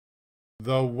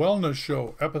The Wellness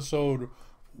Show, episode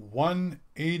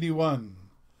 181,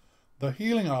 The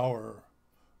Healing Hour,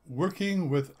 Working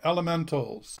with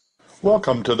Elementals.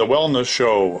 Welcome to The Wellness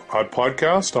Show, a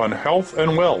podcast on health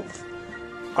and wealth.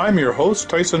 I'm your host,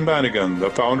 Tyhson Banighen,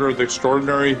 the founder of the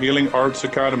Extraordinary Healing Arts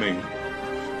Academy.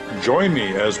 Join me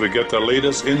as we get the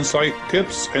latest insight,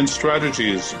 tips, and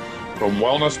strategies from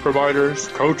wellness providers,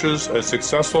 coaches, and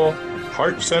successful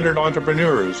heart-centered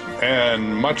entrepreneurs,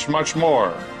 and much, much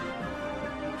more.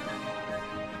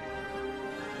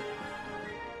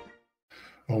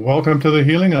 Well, welcome to the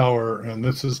Healing Hour, and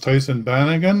this is Tyhson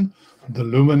Banighen, the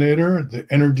Illuminator, the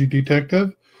Energy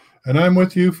Detective, and I'm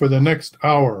with you for the next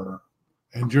hour.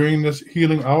 And during this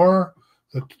Healing Hour,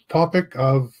 the topic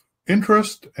of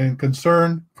interest and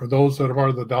concern for those that are part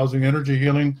of the Dowsing Energy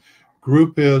Healing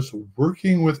group is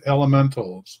working with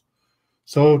elementals.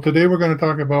 So today we're going to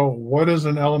talk about what is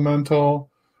an elemental,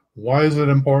 why is it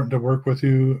important to work with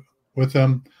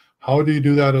them, how do you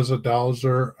do that as a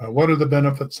dowser, what are the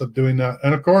benefits of doing that,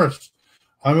 and of course,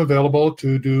 I'm available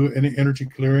to do any energy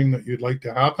clearing that you'd like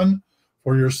to happen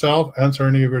for yourself, answer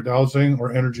any of your dowsing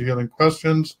or energy healing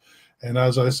questions, and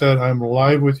as I said, I'm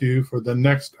live with you for the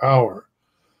next hour.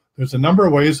 There's a number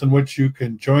of ways in which you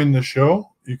can join the show.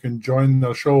 You can join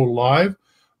the show live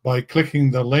by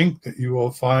clicking the link that you will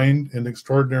find in the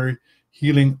Extraordinary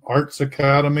Healing Arts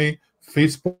Academy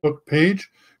Facebook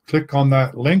page. Click on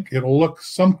that link. It'll look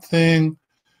something,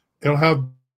 it'll have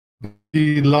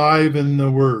be live in the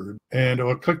word. And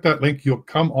I'll click that link. You'll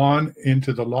come on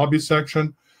into the lobby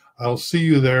section. I'll see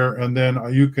you there, and then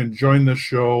you can join the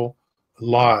show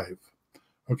live.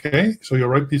 Okay, so you're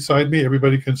right beside me.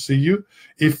 Everybody can see you.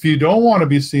 If you don't want to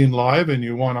be seen live and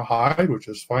you want to hide, which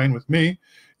is fine with me,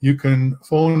 you can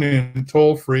phone in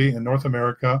toll-free in North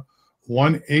America,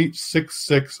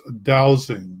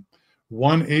 1-866-DOWSING,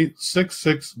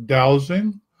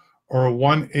 1-866-DOWSING, or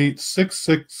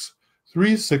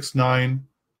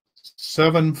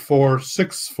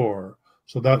 1-866-369-7464.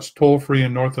 So that's toll-free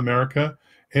in North America.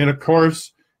 And of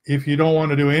course, if you don't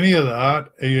want to do any of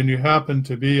that, and you happen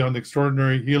to be on the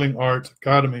Extraordinary Healing Arts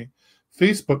Academy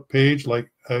Facebook page,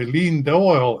 like Eileen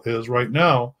Doyle is right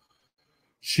now,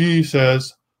 she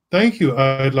says, "Thank you,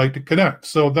 I'd like to connect."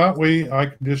 So that way I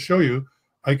can just show you,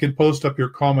 I can post up your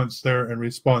comments there and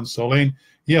respond. So Elaine,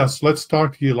 yes, let's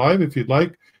talk to you live if you'd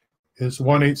like. It's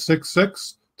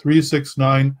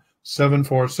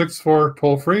 1-866-369-7464,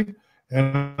 toll free.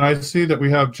 And I see that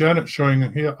we have Janet showing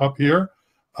up here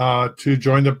to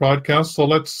join the broadcast. So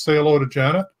let's say hello to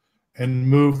Janet and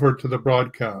move her to the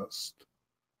broadcast.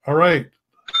 All right.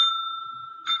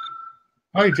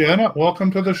 Hi, Janet.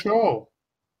 Welcome to the show.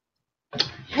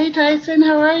 Hey, Tyhson.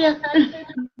 How are you?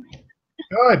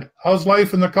 Good. How's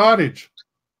life in the cottage?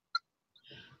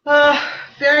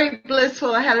 Very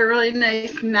blissful. I had a really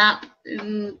nice nap,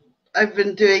 and I've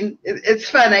been doing, it's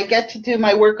fun. I get to do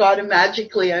my work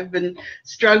automatically. I've been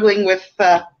struggling with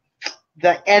the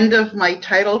end of my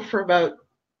title for about,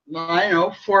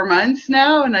 4 months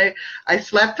now, and I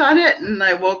slept on it, and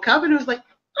I woke up, and it was like,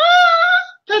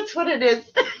 that's what it is.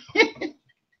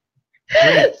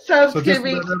 So just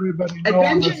to let everybody know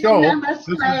on the show, this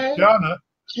is Janet.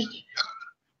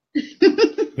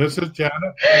 This is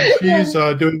Janet, and she's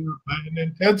doing an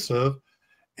intensive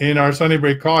in our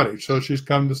Sunnybreak cottage. So she's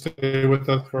come to stay with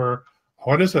us for,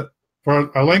 for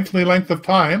a lengthy length of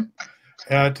time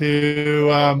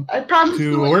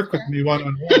to work with me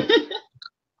one-on-one.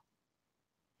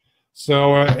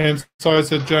 So I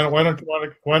said, Janet, why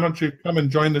don't you come and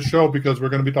join the show, because we're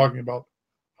going to be talking about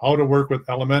how to work with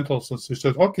elementals. And she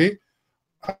says, okay,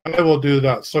 I will do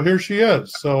that. So here she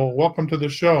is. So welcome to the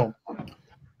show.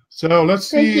 So let's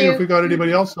see if we got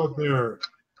anybody else out there.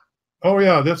 Oh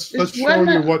yeah, let's show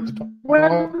you what the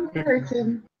one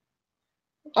person.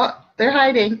 Oh, they're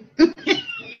hiding.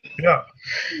 Yeah.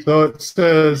 So it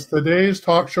says today's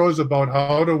talk show is about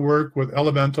how to work with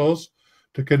elementals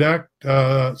to connect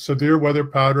severe weather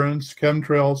patterns,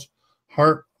 chemtrails,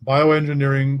 HARP,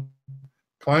 bioengineering,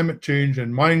 climate change,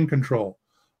 and mind control.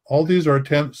 All these are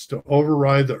attempts to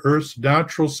override the Earth's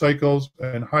natural cycles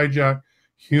and hijack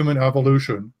human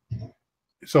evolution.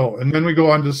 So, and then we go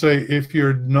on to say, if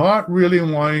you're not really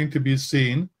wanting to be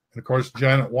seen, and of course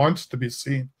Janet wants to be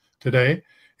seen today,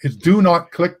 is do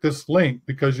not click this link,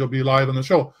 because you'll be live on the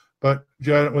show. But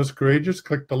Janet was courageous,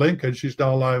 click the link, and she's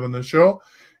now live on the show.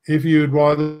 If you'd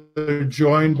rather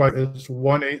join, by it's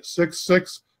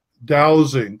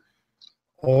 1-866-DOWSING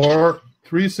or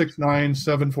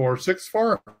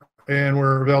 369-7464, and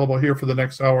we're available here for the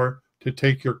next hour to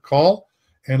take your call.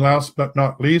 And last but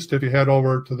not least, if you head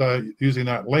over to using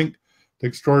that link, the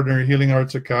Extraordinary Healing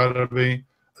Arts Academy,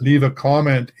 leave a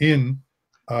comment in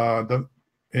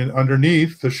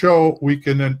underneath the show, we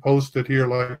can then post it here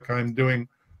like I'm doing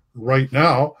right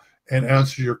now and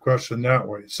answer your question that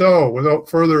way. So without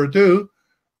further ado,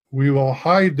 we will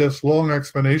hide this long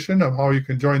explanation of how you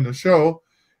can join the show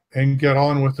and get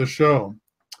on with the show.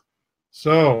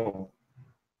 So,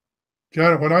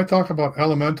 Janet, when I talk about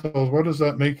elementals, what does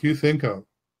that make you think of?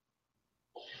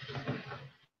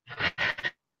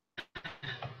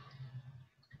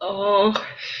 Oh,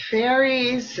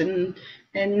 fairies and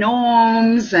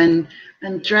gnomes and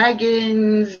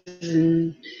dragons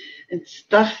and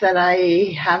stuff that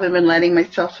I haven't been letting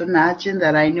myself imagine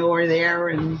that I know are there,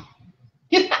 and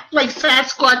like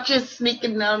Sasquatches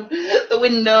sneaking down the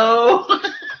window.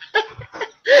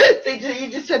 So he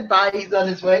just said bye, he's on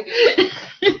his way.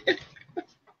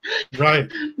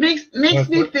 Right. Makes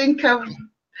me think of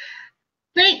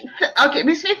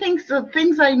makes me think of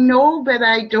things I know but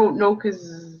I don't know,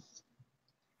 because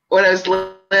when I was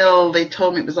little they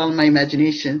told me it was all in my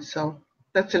imagination, so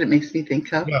that's what it makes me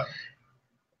think of. Yeah.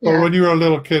 Well, when you were a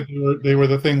little kid, they were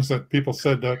the things that people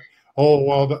said that, oh,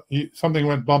 well, something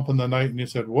went bump in the night, and you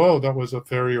said, whoa, that was a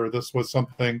fairy, or this was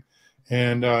something,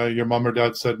 and your mom or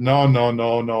dad said, no,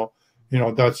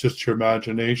 that's just your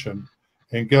imagination.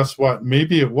 And guess what?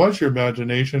 Maybe it was your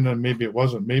imagination, and maybe it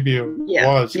wasn't. Maybe it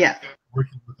was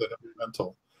working with an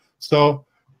elemental. So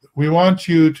we want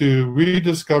you to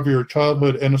rediscover your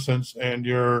childhood innocence and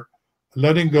your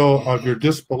letting go of your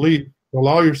disbelief,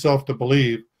 allow yourself to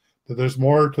believe that there's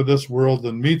more to this world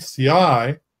than meets the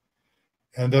eye,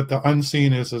 and that the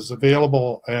unseen is as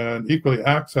available and equally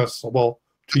accessible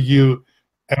to you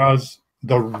as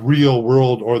the real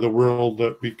world, or the world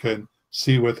that we can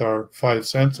see with our five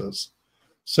senses.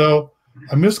 So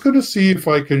I'm just going to see if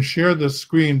I can share this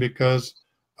screen, because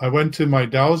I went to my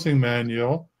dowsing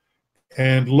manual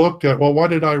and looked at, well, what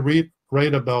did I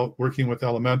write about working with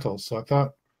elementals? So I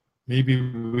thought maybe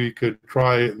we could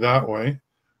try it that way.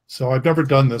 So I've never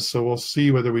done this, so we'll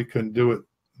see whether we can do it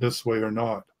this way or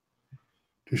not.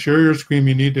 To share your screen,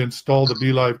 you need to install the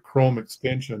BeLive Chrome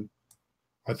extension.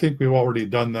 I think we've already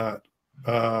done that.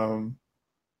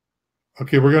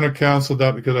 Okay, we're going to cancel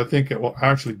that because I think it will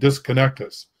actually disconnect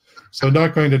us. So I'm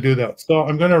not going to do that. So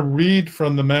I'm going to read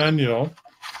from the manual.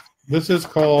 This is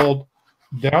called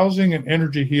Dowsing and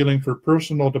Energy Healing for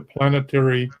Personal to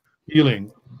Planetary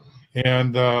Healing.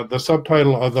 And the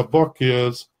subtitle of the book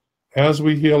is As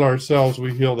We Heal Ourselves,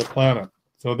 We Heal the Planet.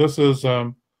 So this is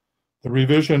the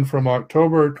revision from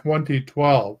October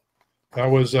 2012. That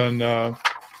was in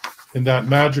that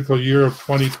magical year of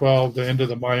 2012, the end of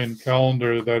the Mayan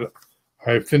calendar, that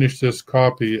I finished this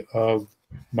copy of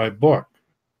my book,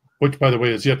 which, by the way,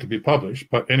 is yet to be published.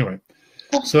 But anyway,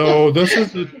 so this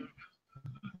is the,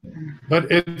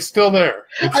 but it's still there.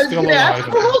 It's still alive.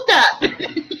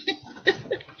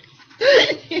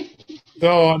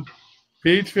 So on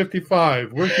page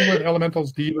 55, working with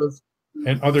elementals, divas,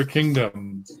 and other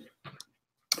kingdoms.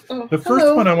 The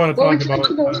first one I want to talk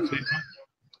about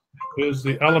is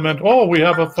the element. Oh, we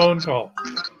have a phone call.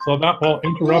 So that will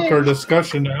interrupt our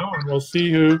discussion now, and we'll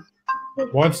see who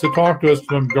wants to talk to us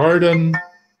from Garden,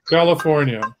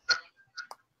 California.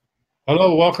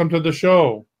 Hello, welcome to the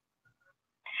show.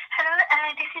 Hello,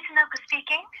 this is Noko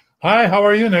speaking. Hi, how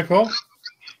are you, Nicole? I'm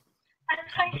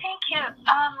fine, thank you.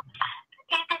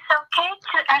 Is it okay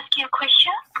to ask you a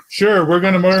question? Sure, we're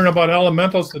going to learn about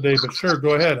elementals today, but sure,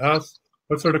 go ahead. Ask.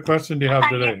 What sort of question do you have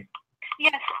today?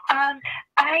 Yes,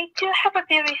 I do have a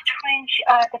very strange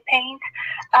the pain,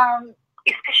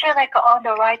 especially like on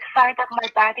the right side of my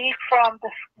body, from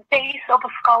the base of the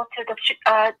skull to the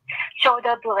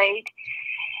shoulder blade.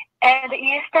 And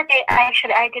yesterday,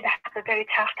 actually, I did have a very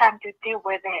tough time to deal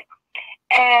with it.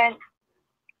 And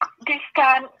this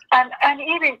time, and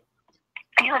even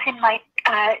using my,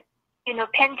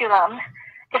 pendulum,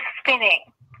 just spinning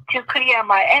to clear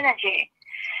my energy.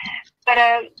 But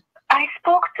I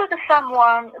spoke to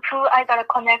someone who I got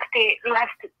connected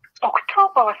last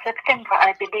October or September,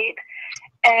 I believe.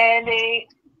 And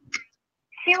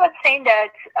she was saying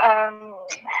that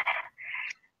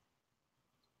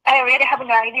I really have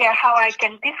no idea how I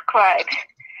can describe.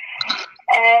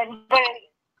 But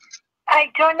I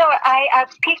don't know, I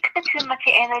picked too much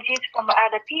energies from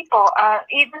other people,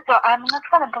 even though I'm not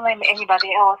going to blame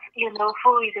anybody else,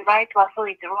 who is right or who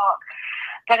is wrong.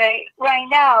 But right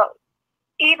now,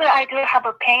 even I do have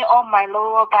a pain on my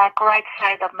lower back, right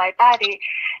side of my body.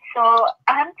 So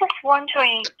I'm just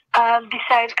wondering,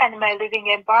 besides kind of my living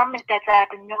environment that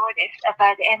I've noticed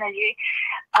about the energy,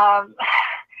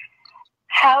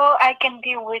 how I can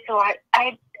deal with, or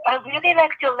I really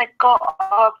like to let go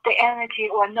of the energy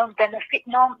or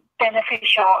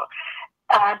non-beneficial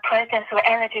presence or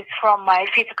energies from my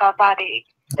physical body.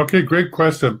 Okay, great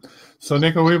question. So,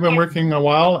 Nico, we've been working a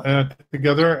while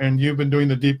together, and you've been doing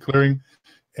the deep clearing.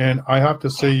 And I have to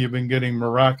say, you've been getting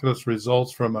miraculous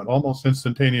results from an almost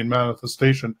instantaneous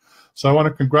manifestation. So I want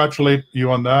to congratulate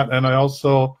you on that. And I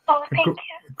also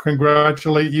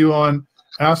congratulate you on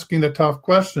asking the tough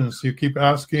questions. You keep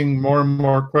asking more and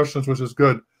more questions, which is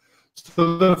good.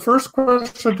 So the first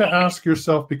question to ask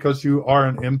yourself, because you are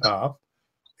an empath,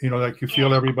 you know, like you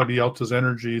feel everybody else's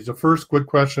energies, the first good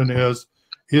question is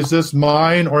this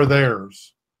mine or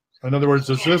theirs? In other words,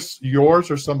 is this yours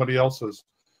or somebody else's?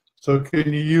 So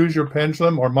can you use your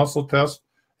pendulum or muscle test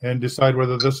and decide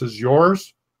whether this is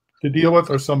yours to deal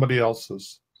with or somebody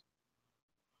else's?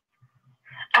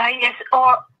 Yes,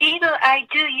 or either I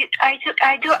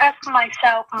do ask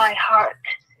myself my heart.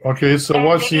 Okay, so and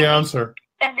what's the answer?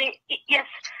 And yes,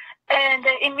 and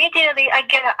immediately I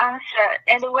get an answer.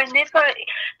 And whenever,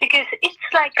 because it's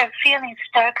like I'm feeling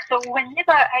stuck, so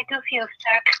whenever I do feel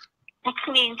stuck,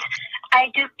 it means I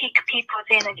do pick people's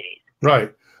energies.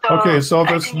 Right. So okay, so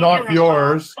if it's not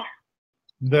yours,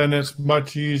 then it's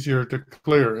much easier to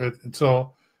clear it.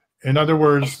 So, in other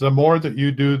words, the more that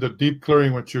you do the deep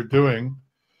clearing, what you're doing,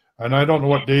 and I don't know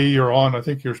what day you're on. I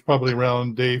think you're probably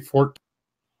around day 14.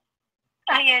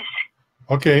 Yes.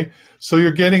 Okay, so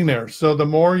you're getting there. So the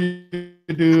more you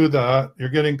do that, you're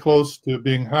getting close to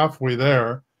being halfway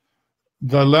there,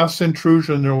 the less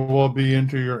intrusion there will be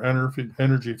into your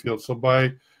energy field. So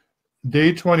by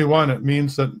day 21, it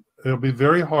means that it'll be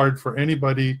very hard for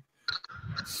anybody's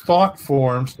thought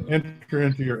forms to enter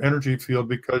into your energy field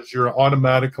because you're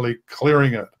automatically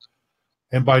clearing it.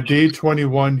 And by day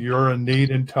 21, your innate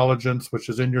intelligence, which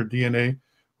is in your DNA,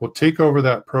 will take over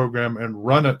that program and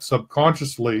run it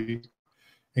subconsciously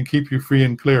and keep you free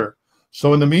and clear.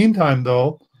 So in the meantime,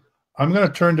 though, I'm going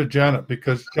to turn to Janet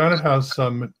because Janet has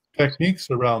some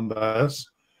techniques around this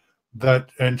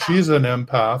and she's an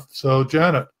empath. So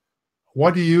Janet,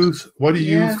 what do you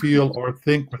feel or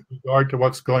think with regard to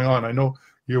what's going on? I know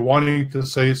you're wanting to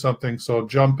say something, so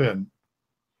jump in.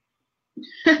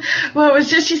 Well, it was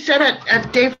just you said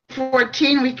at day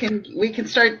 14 we can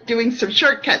start doing some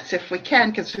shortcuts if we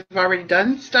can, because we've already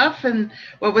done stuff. And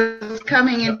what was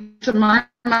coming into my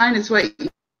mind is what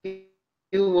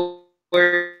you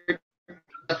were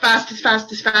fast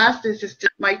is just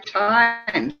my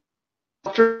time.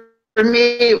 For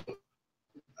me,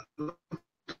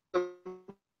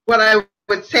 what I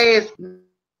would say is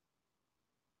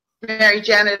Mary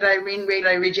Janet Irene Rady,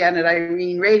 Irene Janet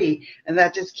Irene Rady, and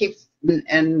that just keeps,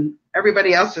 and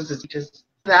everybody else's is just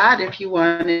that if you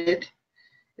wanted.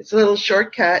 It's a little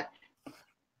shortcut.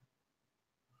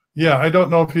 Yeah, I don't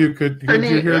know if you could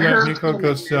you hear that, Nico?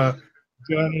 Because Janet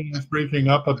is breaking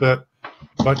up a bit,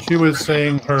 but she was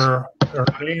saying her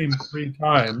name 3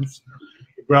 times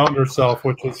to ground herself,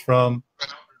 which is from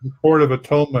the Court of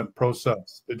Atonement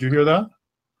process. Did you hear that?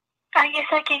 Yes,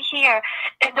 I can hear.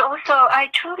 And also, I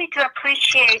truly do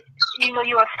appreciate,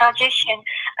 your suggestion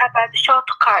about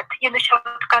shortcut,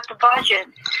 shortcut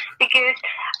version, because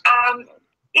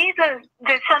even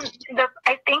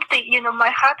I think that, my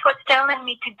heart was telling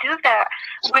me to do that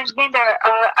whenever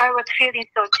I was feeling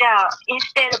so down,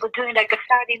 instead of doing like a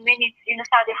 30 minutes,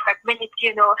 35 minutes,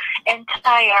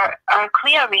 entire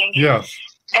clearing. Yes.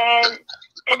 And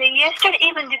then yesterday,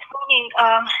 even this morning,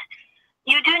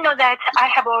 you do know that I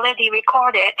have already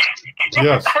recorded.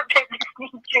 Yes.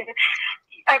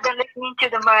 I've been listening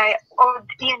to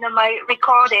my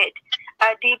recorded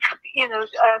deep,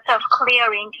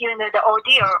 self-clearing, the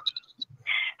audio.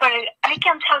 But I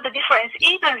can tell the difference.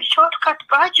 Even shortcut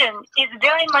version is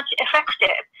very much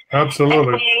effective.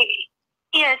 Absolutely. And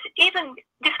yes, even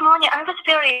this morning I was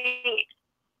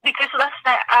because last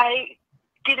night I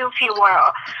didn't feel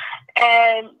well.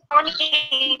 And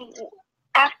morning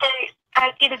after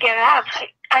I did get up,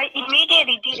 I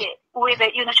immediately did it with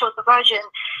a short version.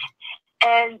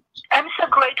 And I'm so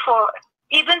grateful,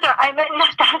 even though I might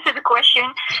not answer the question,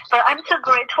 but I'm so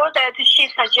grateful that she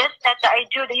suggests that I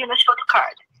do the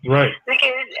shortcut. Right.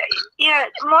 Because,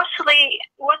 mostly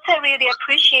what I really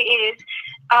appreciate is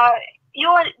you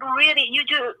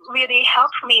do really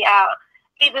help me out,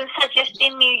 even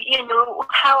suggesting me,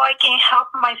 how I can help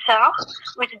myself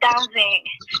with dowsing.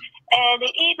 And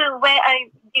even when I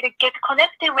did get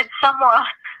connected with someone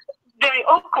very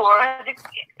awkward,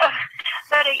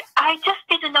 but I just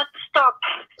did not stop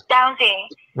dowsing.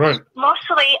 Right.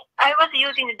 Mostly, I was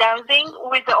using the dowsing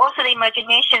with also the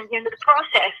imagination in the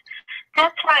process.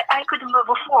 That's why I could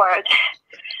move forward.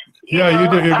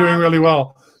 You're doing really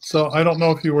well. So I don't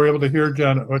know if you were able to hear,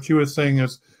 Janet. What she was saying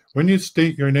is, when you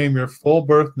state your name, your full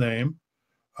birth name,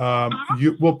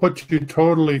 you will put you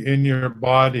totally in your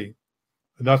body.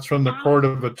 That's from the Court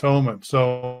of Atonement.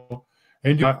 So,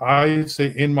 and I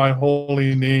say, in my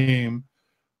holy name,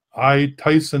 I,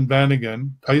 Tyhson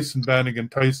Banighen,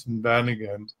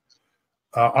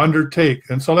 undertake.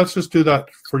 And so let's just do that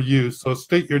for you. So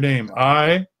state your name.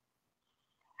 I'm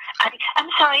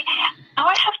sorry. Do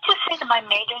I have to say my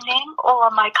maiden name or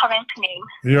my current name?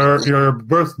 Your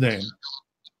birth name.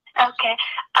 Okay.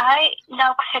 I,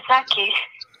 Naokusezaki.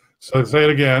 So say it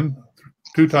again,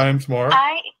 2 times more.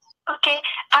 Okay.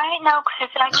 I,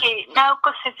 Naokusezaki.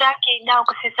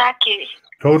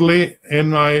 Totally in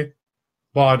my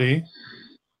body.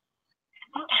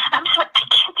 I'm sorry, I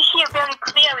can't hear very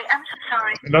clearly. I'm so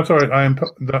sorry. That's all right.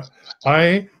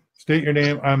 I state your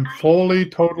name. I'm fully,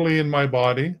 totally in my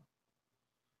body.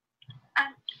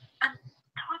 I'm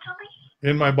totally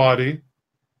in my body.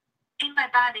 In my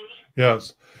body.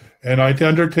 Yes, and I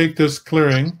undertake this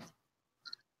clearing.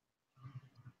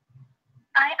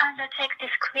 I undertake this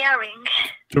clearing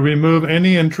To remove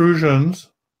any intrusions.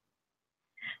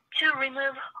 To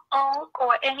remove all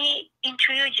or any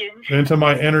intrusions Into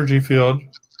my energy field.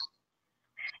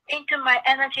 Into my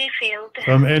energy field.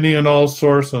 From any and all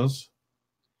sources.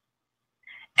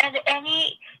 And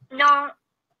any known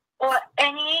or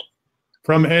any.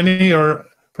 From any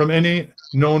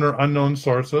known or unknown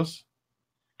sources.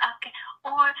 Okay.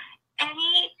 Or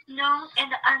any known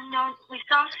and unknown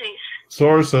resources.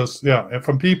 Sources, yeah, and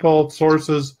from people,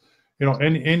 sources,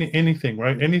 anything,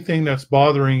 right? Anything that's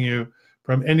bothering you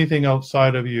from anything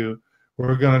outside of you,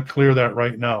 we're going to clear that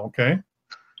right now, okay?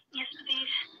 Yes, please.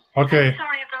 Okay. I'm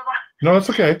sorry, Baba. No, it's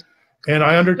okay. And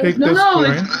I undertake this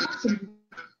clearing.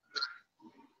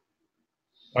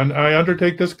 And I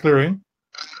undertake this clearing.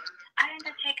 I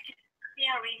undertake this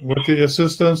clearing. With the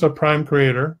assistance of Prime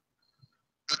Creator.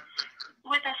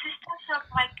 With assistance of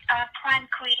my Prime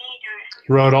Creator.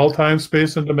 Throughout all time,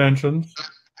 space, and dimensions. Through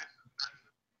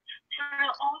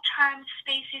all time,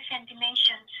 spaces, and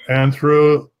dimensions. And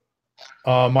through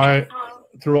my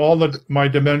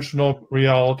dimensional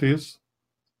realities.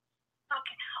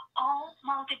 Okay, all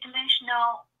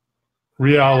multidimensional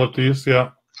realities,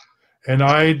 yeah. And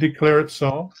I declare it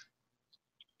so.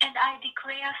 And I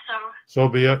declare so. So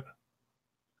be it.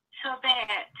 So be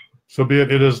it. So be it.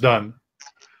 It is done.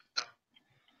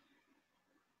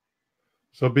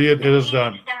 So be it. It is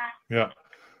done. Yeah.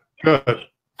 Good.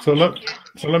 So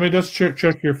let me just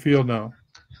check your field now.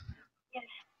 Yes.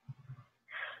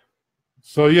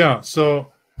 So yeah.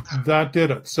 So that did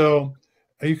it. So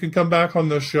you can come back on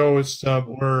the show. It's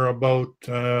we're about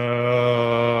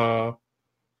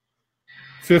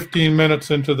 15 minutes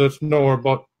into this. No, or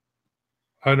about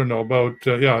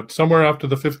somewhere after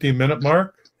the 15-minute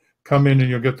mark. Come in and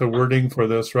you'll get the wording for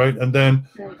this, right? And then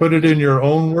put it in your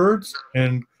own words,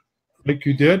 and like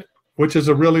you did, which is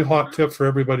a really hot tip for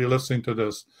everybody listening to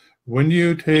this. When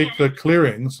you take the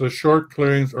clearings, the short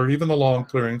clearings, or even the long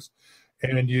clearings,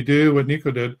 and you do what Nico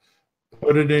did,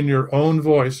 put it in your own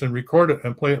voice and record it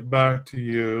and play it back to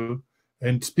you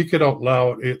and speak it out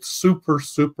loud. It's super,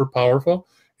 super powerful,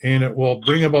 and it will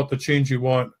bring about the change you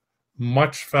want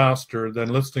much faster than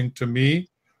listening to me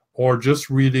or just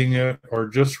reading it or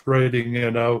just writing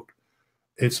it out.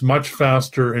 It's much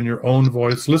faster in your own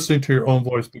voice, listening to your own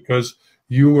voice, because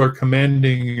you are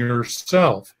commanding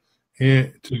yourself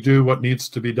to do what needs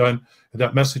to be done.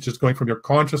 That message is going from your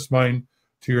conscious mind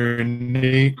to your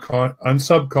innate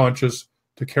unsubconscious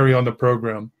to carry on the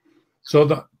program.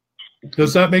 So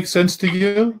does that make sense to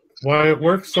you? Why it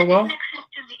works so well? It makes sense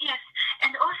to me, yes.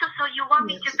 And also, so you want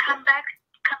me to come back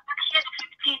here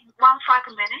 5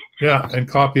 minutes? Yeah, and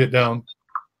copy it down.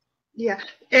 Yeah,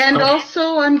 and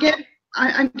also I'm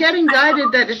getting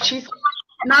guided that she's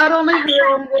not only her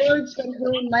own words but her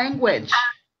own language.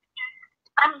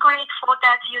 I'm grateful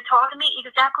that you told me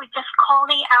exactly, just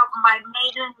calling out my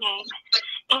maiden name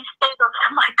instead of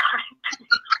my current name.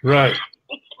 Right.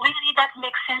 That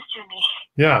makes sense to me.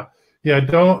 Yeah.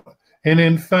 Don't. And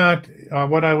in fact,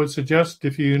 what I would suggest,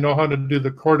 if you know how to do the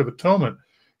Court of Atonement,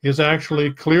 is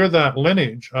actually clear that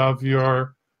lineage of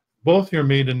both your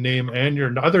maiden name and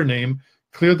your other name.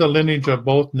 Clear the lineage of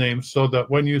both names so that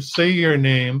when you say your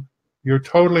name, you're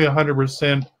totally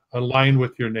 100% aligned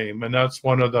with your name. And that's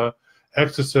one of the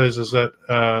exercises that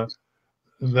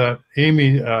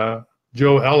Amy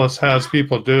Jo Ellis has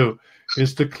people do,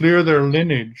 is to clear their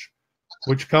lineage,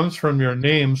 which comes from your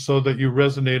name, so that you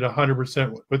resonate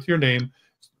 100% with your name,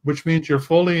 which means you're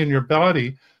fully in your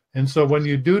body. And so when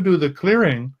you do the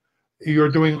clearing, you're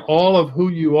doing all of who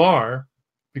you are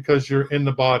because you're in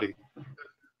the body.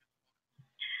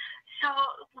 So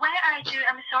when I do,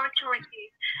 I'm sorry to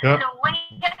repeat. Yeah. So when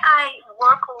I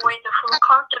work with the full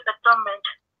Court of Atonement,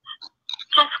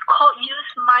 just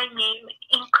use my name,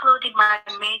 including my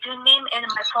maiden name and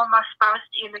my former spouse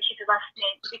in his last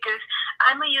name, because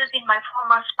I'm using my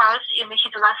former spouse in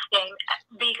his last name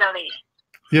legally.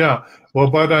 Yeah.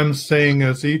 Well, what I'm saying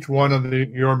is each one of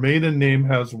your maiden name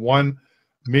has one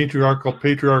matriarchal,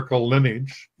 patriarchal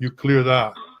lineage. You clear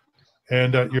that.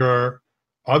 And your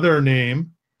other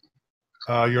name,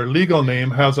 your legal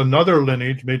name, has another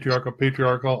lineage, matriarchal,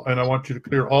 patriarchal, and I want you to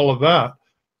clear all of that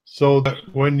so that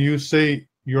when you say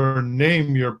your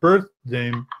name, your birth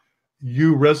name,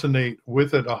 you resonate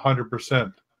with it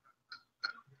 100%.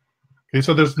 Okay,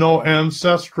 so there's no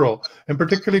ancestral, and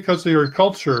particularly because of your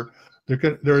culture,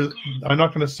 I'm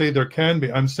not going to say there can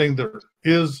be, I'm saying there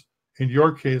is, in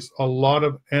your case, a lot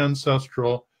of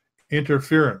ancestral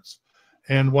interference.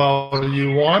 And while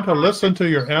you want to listen to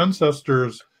your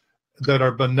ancestors that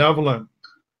are benevolent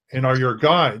and are your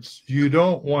guides, you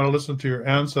don't want to listen to your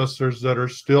ancestors that are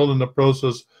still in the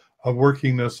process of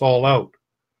working this all out.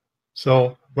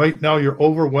 So right now you're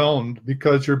overwhelmed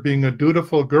because you're being a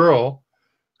dutiful girl,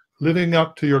 living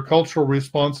up to your cultural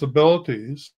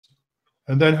responsibilities,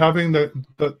 and then having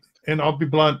and I'll be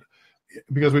blunt,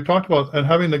 because we talked about, and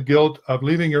having the guilt of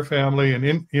leaving your family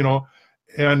and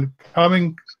and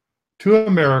coming to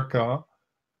America.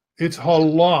 It's a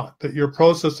lot that you're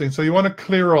processing. So you want to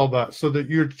clear all that so that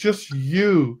you're just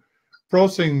you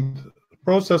processing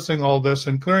all this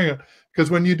and clearing it. Because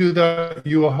when you do that,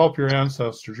 you will help your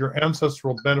ancestors. Your ancestors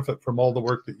will benefit from all the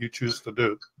work that you choose to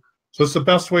do. So it's the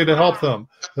best way to help them,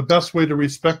 the best way to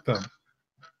respect them.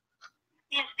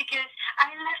 Yes, because I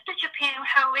left Japan.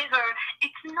 However,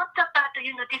 it's not about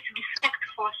disrespect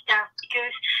for staff,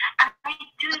 because I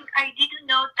didn't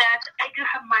know that I do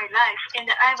have my life, and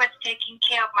I was taking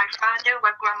care of my father,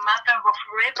 my grandmother, or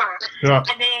forever. Yeah.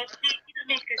 And they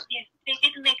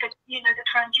didn't make the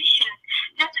transition.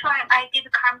 That's why I did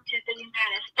come to the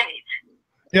United States.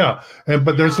 Yeah,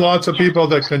 but there's lots of people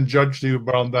that can judge you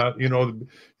around that.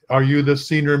 Are you the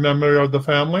senior member of the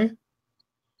family?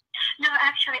 No,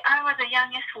 actually, I was the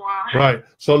youngest one. Right.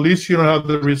 So at least you don't have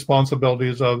the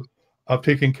responsibilities of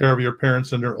taking care of your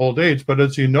parents in their old age. But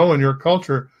as you know, in your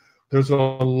culture, there's a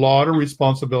lot of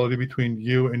responsibility between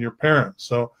you and your parents.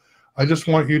 So I just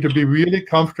want you to be really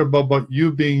comfortable about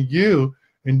you being you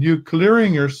and you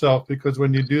clearing yourself, because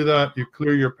when you do that, you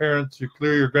clear your parents, you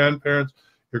clear your grandparents,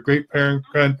 your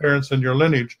grandparents, and your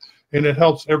lineage, and it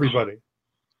helps everybody.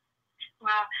 Wow.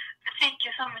 Thank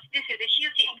you so much. This is a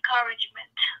huge encouragement.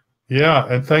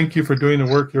 Yeah, and thank you for doing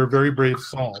the work. You're a very brave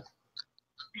soul.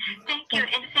 Thank you,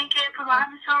 and thank you, everyone.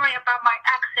 I'm sorry about my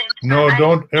accent. No,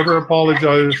 don't ever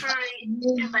apologize. I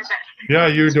truly do my best. Yeah,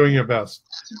 you're doing your best.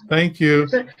 Thank you.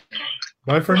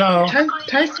 Bye for now.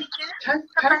 Tyhson,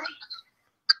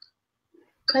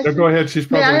 Go ahead. She's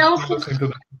probably listening to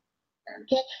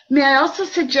that. May I also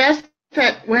suggest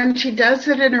that when she does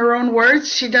it in her own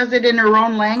words, she does it in her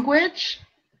own language,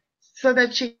 so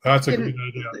that she That's a can good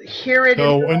idea. hear it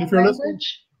So, in her and own if you're language. listening,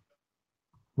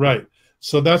 right.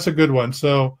 So that's a good one.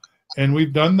 So, and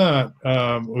we've done that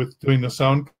with doing the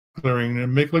sound clearing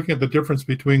and looking at the difference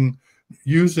between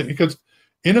using, because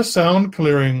in a sound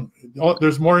clearing,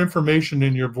 there's more information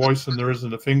in your voice than there is in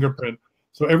the fingerprint.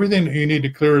 So everything that you need to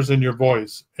clear is in your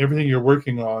voice. Everything you're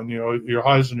working on, your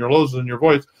highs and your lows in your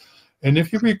voice. And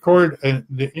if you record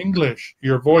the English,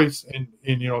 your voice, and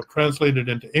translated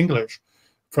into English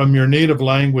from your native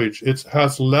language, it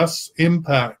has less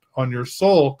impact on your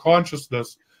soul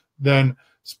consciousness than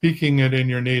speaking it in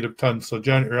your native tongue. So,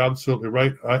 Janet, you're absolutely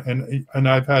right. And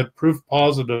I've had proof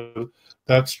positive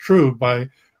that's true by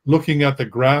looking at the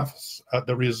graphs, at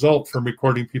the result from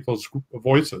recording people's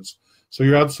voices. So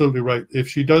you're absolutely right. If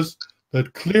she does the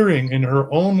clearing in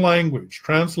her own language,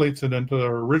 translates it into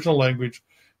her original language,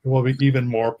 it will be even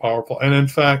more powerful. And in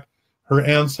fact, her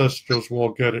ancestors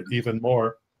will get it even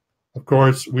more. Of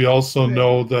course, we also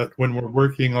know that when we're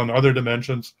working on other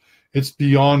dimensions, it's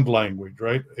beyond language,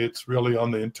 right? It's really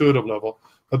on the intuitive level.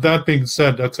 But that being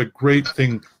said, that's a great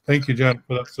thing. Thank you, Jen,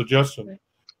 for that suggestion.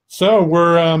 So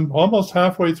we're almost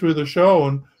halfway through the show,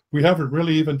 and we haven't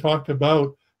really even talked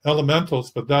about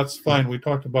elementals, but that's fine. We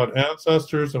talked about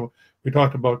ancestors, and we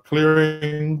talked about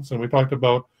clearings, and we talked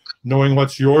about knowing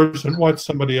what's yours and what's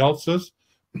somebody else's,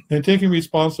 and taking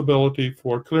responsibility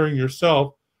for clearing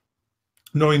yourself,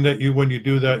 knowing that when you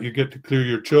do that, you get to clear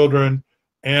your children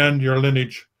and your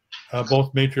lineage,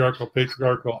 both matriarchal,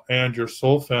 patriarchal, and your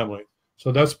soul family.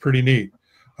 So that's pretty neat.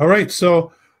 All right,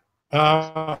 so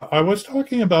I was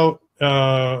talking about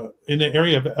in the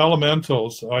area of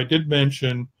elementals, I did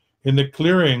mention in the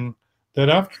clearing that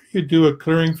after you do a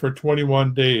clearing for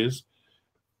 21 days,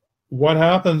 what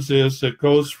happens is it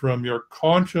goes from your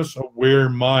conscious aware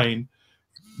mind,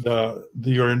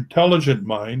 your intelligent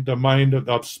mind, the mind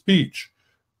of speech,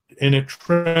 and it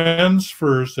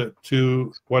transfers it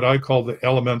to what I call the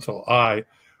elemental I,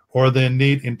 or the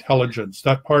innate intelligence,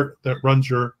 that part that runs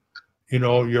your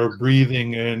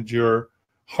breathing and your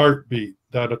heartbeat,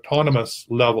 that autonomous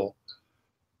level.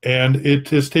 And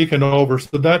it is taken over.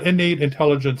 So that innate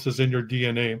intelligence is in your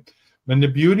DNA. And the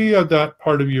beauty of that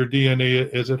part of your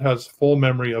DNA is it has full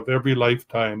memory of every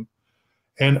lifetime,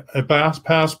 and a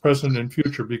past, present, and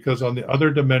future, because on the other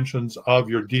dimensions of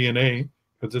your DNA,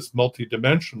 because it's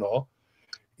multidimensional,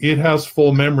 it has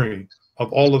full memory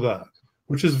of all of that,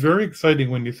 which is very exciting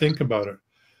when you think about it.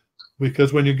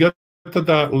 Because when you get to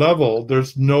that level,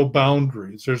 there's no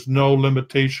boundaries, there's no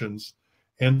limitations.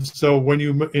 And so when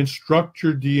you instruct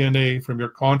your DNA from your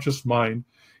conscious mind,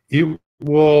 it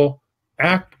will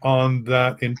act on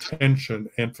that intention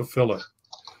and fulfill it.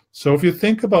 So if you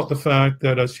think about the fact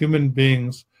that as human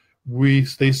beings,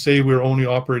 they say we're only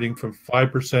operating from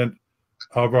 5%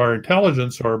 of our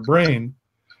intelligence, our brain,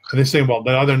 and they say, well,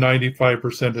 the other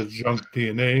 95% is junk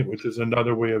DNA, which is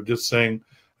another way of just saying,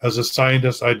 as a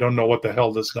scientist, I don't know what the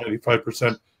hell this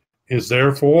 95% is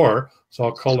there for, so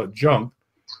I'll call it junk.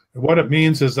 And what it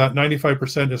means is that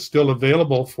 95% is still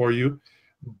available for you,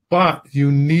 but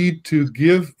you need to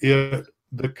give it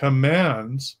the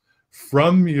commands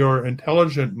from your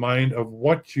intelligent mind of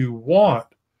what you want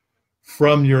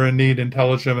from your innate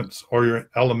intelligence or your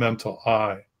elemental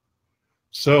I.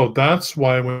 So that's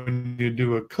why when you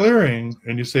do a clearing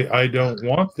and you say, I don't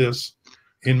want this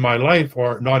in my life,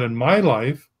 or not in my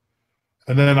life,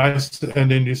 and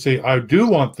then you say, I do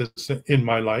want this in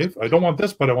my life, I don't want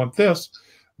this, but I want this,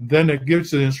 then it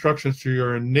gives the instructions to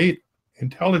your innate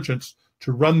intelligence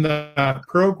to run that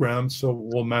program so it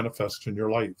will manifest in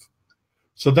your life.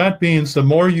 So that means the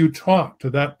more you talk to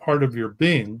that part of your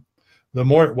being, the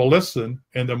more it will listen,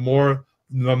 and the more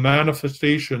the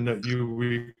manifestation that you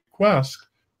request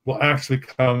will actually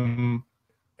come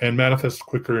and manifest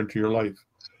quicker into your life.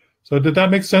 So did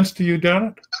that make sense to you,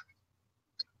 Janet?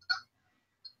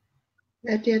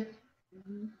 That did.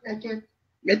 That did.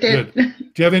 It did. did.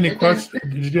 Do you have any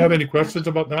questions? Did you have any questions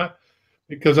about that?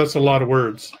 Because that's a lot of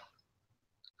words.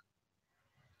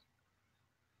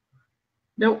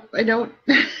 Nope, I don't.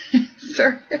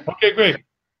 Sir. Okay, great.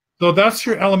 So that's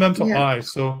your elemental Yeah. I.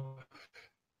 So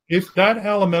if that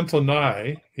elemental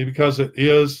I, because it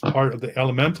is part of the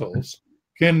elementals,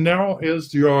 now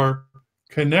is your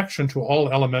connection to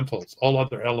all elementals, all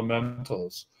other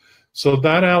elementals. So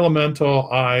that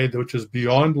elemental I, which is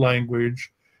beyond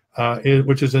language,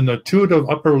 which is in the intuitive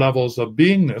upper levels of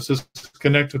beingness, is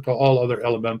connected to all other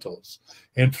elementals.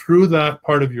 And through that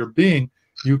part of your being,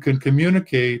 you can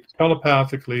communicate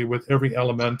telepathically with every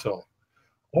elemental.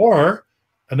 Or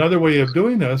another way of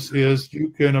doing this is you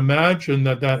can imagine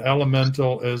that that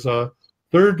elemental is a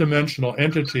third dimensional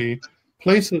entity,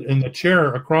 place it in the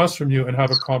chair across from you and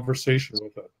have a conversation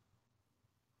with it.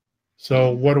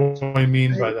 So what do I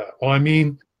mean by that? Well, I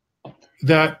mean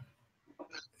that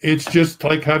it's just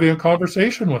like having a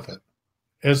conversation with it,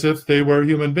 as if they were a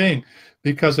human being.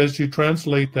 Because as you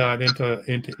translate that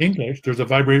into English, there's a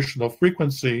vibrational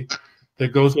frequency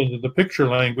that goes into the picture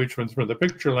language, from the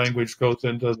picture language goes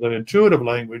into the intuitive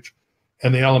language,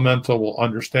 and the elemental will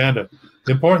understand it.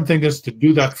 The important thing is to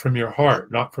do that from your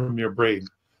heart, not from your brain.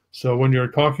 So when you're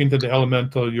talking to the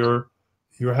elemental, you're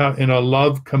in a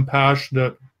love,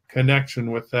 compassionate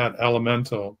connection with that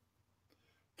elemental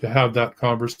to have that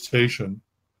conversation.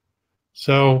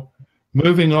 So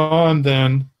moving on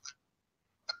then,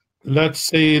 let's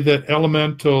say that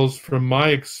elementals, from my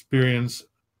experience,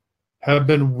 have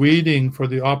been waiting for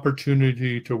the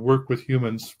opportunity to work with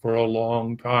humans for a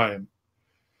long time.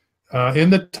 In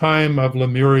the time of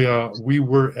Lemuria, we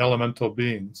were elemental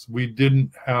beings. We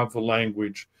didn't have the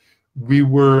language. We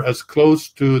were as close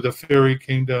to the fairy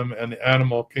kingdom and the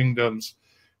animal kingdoms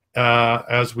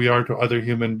as we are to other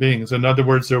human beings. In other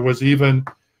words, there was even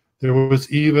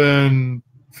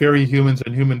fairy humans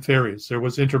and human fairies. There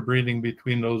was interbreeding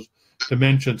between those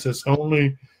dimensions. It's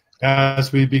only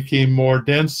as we became more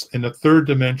dense in the third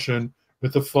dimension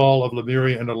with the fall of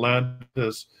Lemuria and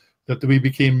Atlantis that we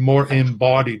became more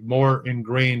embodied, more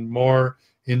ingrained, more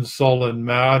in solid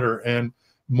matter, and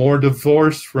more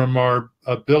divorced from our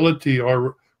ability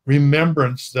or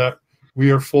remembrance that we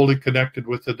are fully connected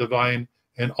with the divine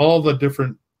and all the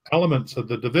different elements of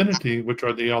the divinity, which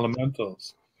are the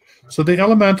elementals. So the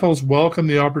elementals welcome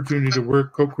the opportunity to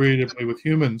work co-creatively with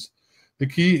humans. The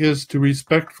key is to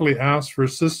respectfully ask for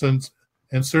assistance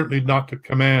and certainly not to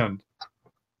command.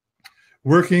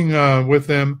 Working with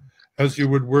them as you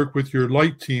would work with your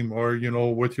light team, or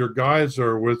with your guides,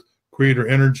 or with creator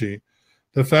energy.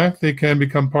 the fact they can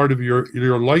become part of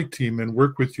your light team and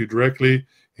work with you directly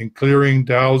in clearing,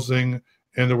 dowsing,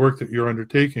 and the work that you're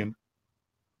undertaking.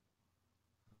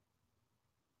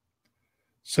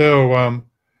 So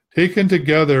taken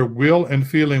together, will and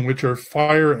feeling, which are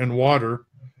fire and water,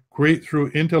 create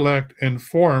through intellect and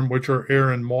form, which are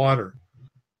air and water.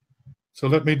 So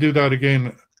let me do that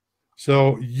again.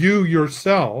 So you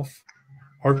yourself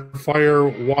are fire,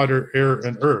 water, air,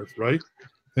 and earth, right?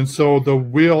 And so the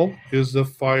will is the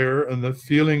fire and the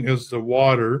feeling is the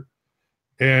water.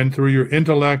 And through your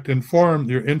intellect and form,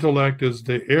 your intellect is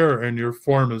the air and your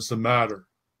form is the matter.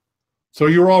 So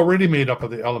you're already made up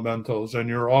of the elementals, and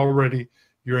your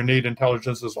innate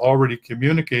intelligence is already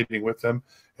communicating with them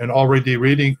and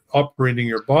already operating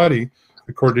your body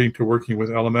according to working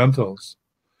with elementals.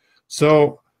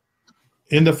 So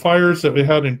in the fires that we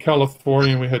had in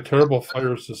California, we had terrible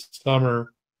fires this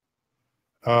summer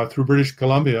through British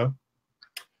Columbia.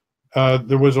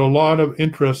 There was a lot of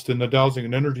interest in the dowsing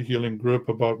and energy healing group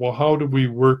about, well, how do we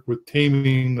work with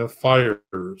taming the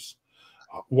fires?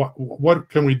 What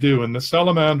can we do? And the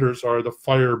salamanders are the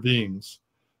fire beings.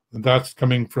 And that's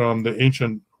coming from the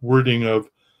ancient wording of,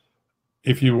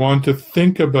 if you want to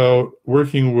think about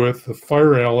working with the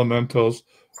fire elementals,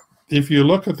 if you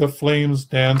look at the flames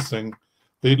dancing,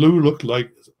 they do look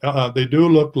like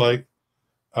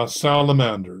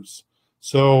salamanders.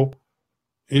 So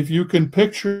if you can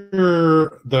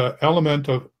picture the element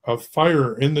of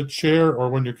fire in the chair or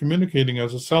when you're communicating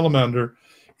as a salamander,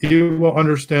 you will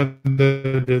understand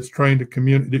that it's trying to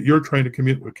communicate, that you're trying to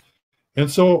communicate with. And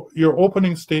so your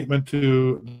opening statement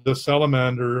to the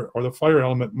salamander or the fire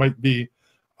element might be,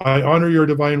 I honor your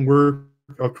divine work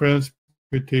of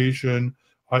transmutation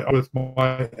with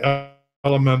my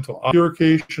elemental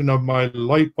purification of my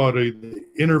light body, the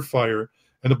inner fire,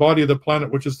 and the body of the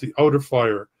planet, which is the outer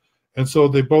fire. And so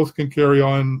they both can carry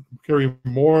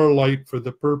more light for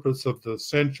the purpose of the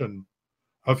ascension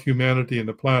of humanity and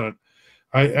the planet.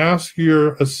 I ask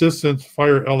your assistance,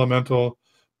 fire elemental,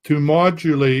 to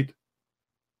modulate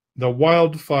the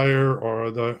wildfire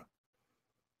or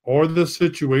the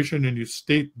situation, and you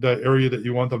state the area that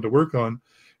you want them to work on.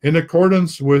 In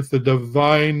accordance with the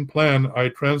divine plan, I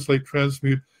translate,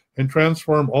 transmute, and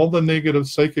transform all the negative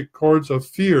psychic cords of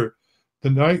fear that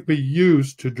might be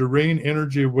used to drain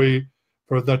energy away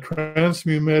for the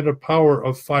transmuted power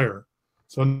of fire.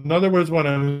 So in other words, what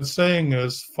I'm saying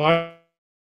is fire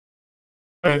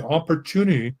an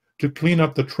opportunity to clean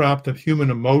up the trapped human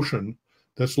emotion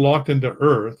that's locked into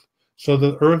Earth, so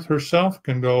that Earth herself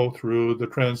can go through the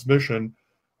transmission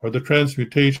or the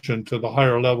transmutation to the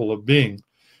higher level of being.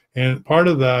 And part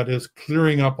of that is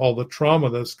clearing up all the trauma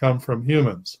that's come from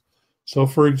humans. So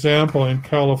for example, in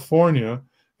California,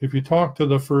 if you talk to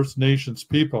the First Nations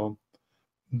people,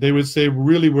 they would say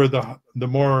really where the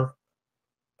more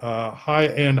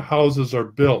high-end houses are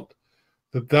built,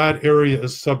 that area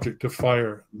is subject to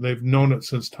fire. They've known it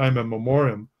since time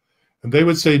immemorial. And they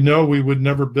would say, no, we would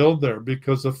never build there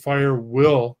because the fire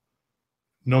will,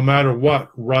 no matter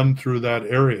what, run through that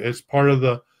area. It's part of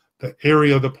the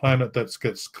area of the planet that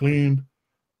gets cleaned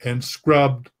and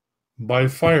scrubbed by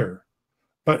fire.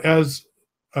 But as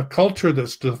a culture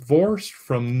that's divorced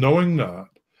from knowing that,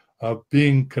 of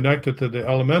being connected to the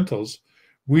elementals,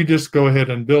 we just go ahead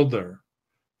and build there.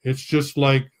 It's just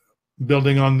like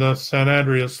building on the San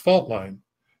Andreas fault line.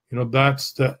 You know,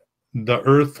 that's the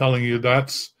Earth telling you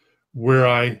that's where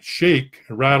I shake,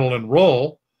 rattle, and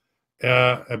roll.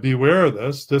 Beware of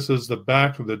this. This is the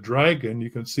back of the dragon. You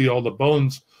can see all the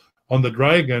bones on the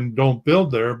dragon. Don't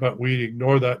build there, but we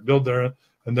ignore that, build there,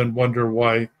 and then wonder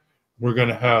why we're going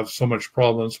to have so much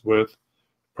problems with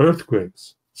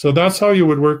earthquakes. So that's how you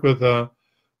would work with the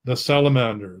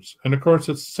salamanders. And of course,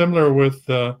 it's similar with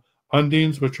the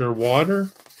undines, which are water,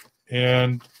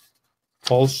 and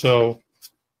also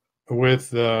with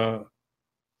the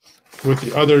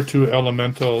other two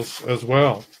elementals as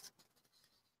well.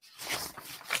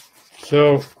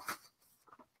 So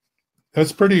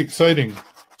that's pretty exciting.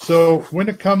 So when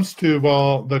it comes to,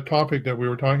 well, the topic that we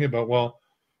were talking about, well,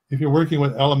 if you're working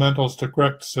with elementals to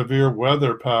correct severe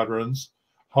weather patterns,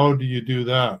 how do you do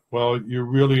that? Well, you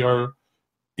really are,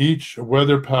 each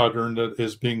weather pattern that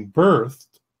is being birthed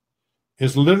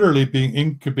is literally being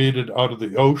incubated out of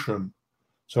the ocean.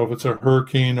 So if it's a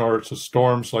hurricane or it's a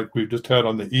storms like we've just had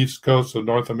on the east coast of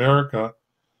North America,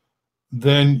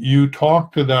 then you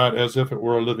talk to that as if it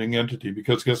were a living entity,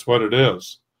 because guess what it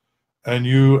is? And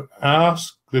you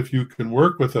ask if you can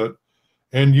work with it,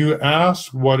 and you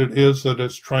ask what it is that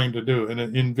it's trying to do. And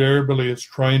it invariably it's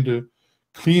trying to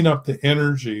clean up the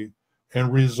energy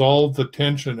and resolve the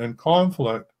tension and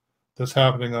conflict that's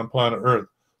happening on planet Earth.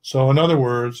 So in other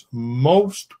words,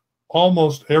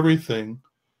 almost everything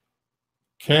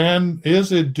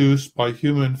is induced by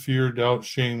human fear, doubt,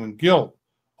 shame, and guilt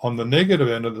on the negative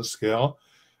end of the scale,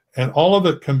 and all of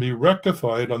it can be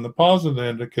rectified on the positive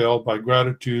end of the scale by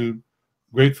gratitude,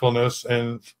 gratefulness,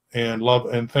 and love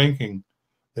and thanking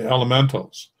the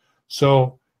elementals.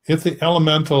 So if the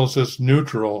elementals is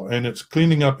neutral and it's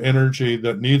cleaning up energy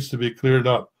that needs to be cleared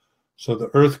up so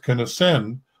the earth can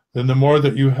ascend, then the more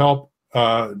that you help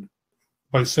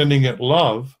by sending it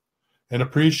love and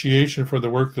appreciation for the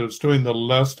work that it's doing, the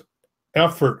less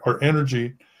effort or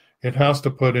energy it has to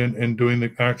put in doing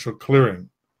the actual clearing.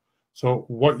 So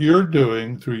what you're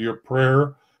doing through your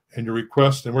prayer and your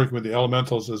request and working with the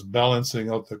elementals is balancing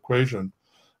out the equation.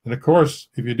 And of course,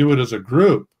 if you do it as a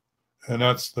group, and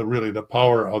that's really the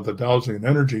power of the Dowsing and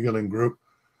Energy Healing Group,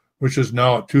 which is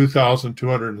now at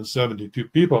 2,272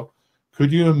 people,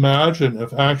 could you imagine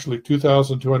if actually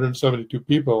 2,272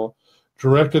 people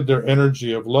directed their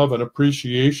energy of love and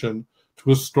appreciation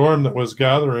to a storm that was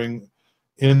gathering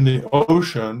in the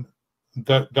ocean,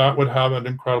 that would have an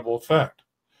incredible effect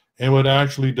and would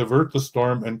actually divert the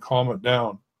storm and calm it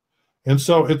down. And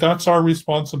so that's our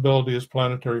responsibility as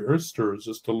planetary earth stirrers,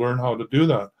 is to learn how to do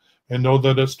that and know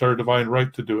that it's our divine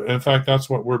right to do it. And in fact, that's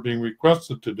what we're being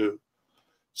requested to do.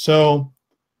 So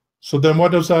then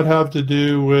what does that have to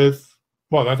do with,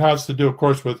 well, that has to do, of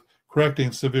course, with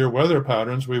correcting severe weather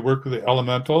patterns. We work with the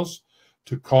elementals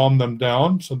to calm them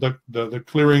down so that the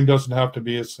clearing doesn't have to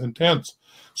be as intense.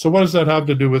 So what does that have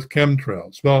to do with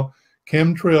chemtrails? Well,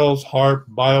 chemtrails, HARP,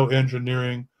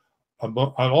 bioengineering, and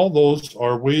all those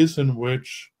are ways in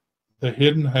which the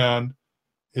hidden hand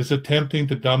is attempting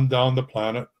to dumb down the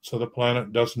planet so the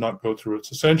planet does not go through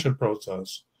its ascension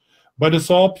process. But it's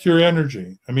all pure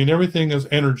energy. I mean, everything is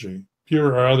energy,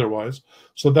 pure or otherwise.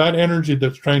 So that energy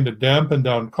that's trying to dampen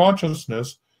down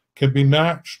consciousness can be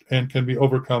matched and can be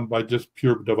overcome by just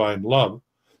pure divine love.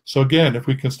 So again, if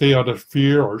we can stay out of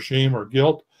fear or shame or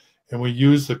guilt, and we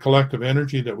use the collective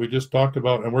energy that we just talked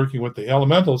about and working with the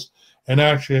elementals and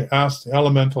actually ask the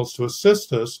elementals to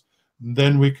assist us,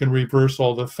 then we can reverse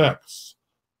all the effects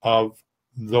of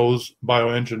those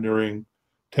bioengineering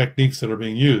techniques that are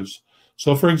being used.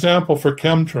 So for example, for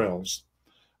chemtrails,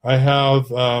 I have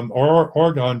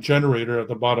orgone generator at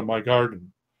the bottom of my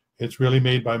garden. It's really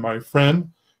made by my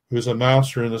friend who's a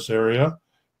master in this area,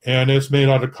 and it's made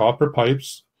out of copper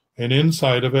pipes, and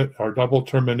inside of it are double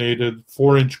terminated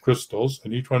 4-inch crystals,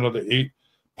 and each one of the 8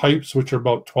 pipes, which are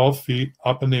about 12 feet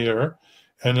up in the air.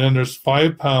 And then there's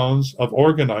 5 pounds of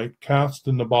organite cast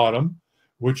in the bottom,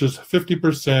 which is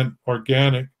 50%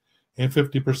 organic and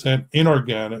 50%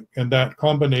 inorganic. And that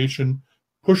combination,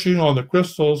 pushing on the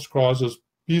crystals, causes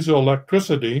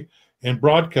piezoelectricity and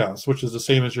broadcast, which is the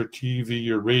same as your TV,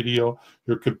 your radio,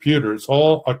 your computer. It's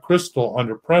all a crystal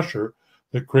under pressure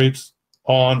that creates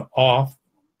on, off,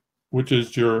 which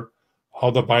is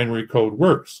how the binary code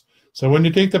works. So when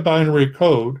you take the binary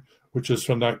code, which is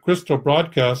from that crystal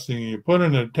broadcasting, and you put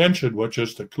in an intention, which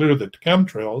is to clear the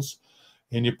chemtrails,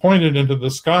 and you point it into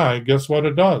the sky, guess what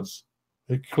it does?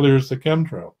 It clears the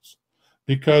chemtrails.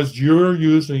 Because you're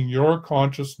using your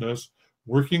consciousness,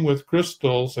 working with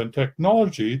crystals and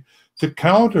technology to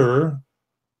counter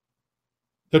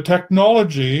the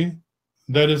technology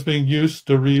that is being used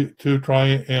to try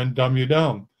and dumb you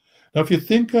down. Now, if you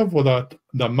think of the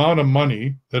amount of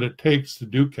money that it takes to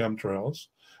do chemtrails,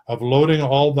 of loading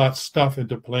all that stuff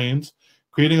into planes,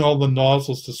 creating all the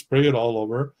nozzles to spray it all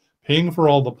over, paying for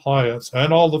all the pilots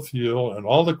and all the fuel and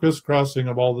all the crisscrossing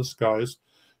of all the skies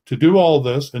to do all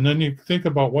this, and then you think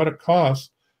about what it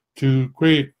costs to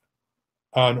create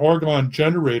an orgone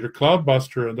generator,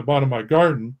 cloudbuster at the bottom of my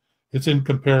garden, it's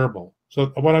incomparable. So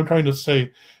what I'm trying to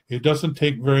say, it doesn't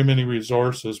take very many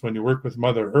resources when you work with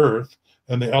Mother Earth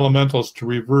and the elementals to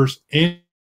reverse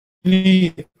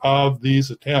any of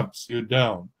these attempts you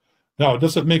down. Now,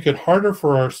 does it make it harder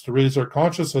for us to raise our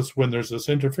consciousness when there's this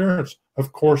interference?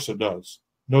 Of course it does.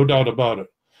 No doubt about it.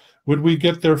 Would we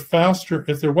get there faster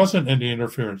if there wasn't any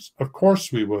interference? Of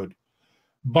course we would.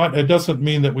 But it doesn't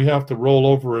mean that we have to roll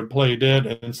over and play dead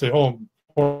and say, oh,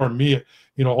 poor me,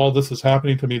 all this is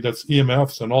happening to me, that's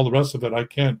EMFs and all the rest of it. I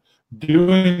can't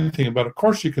do anything about it. Of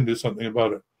course you can do something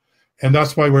about it. And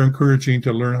that's why we're encouraging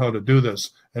to learn how to do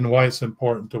this and why it's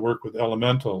important to work with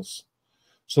elementals.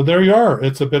 So there you are.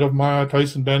 It's a bit of my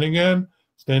Tyhson Banighen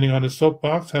standing on his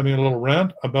soapbox, having a little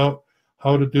rant about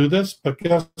how to do this. But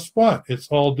guess what? It's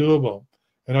all doable.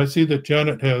 And I see that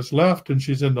Janet has left and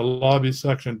she's in the lobby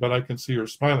section, but I can see her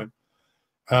smiling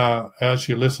as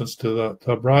she listens to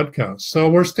the broadcast. So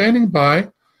we're standing by.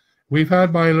 We've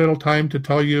had my little time to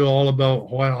tell you all about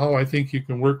how I think you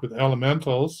can work with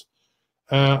elementals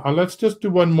Let's just do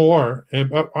one more.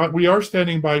 We are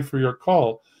standing by for your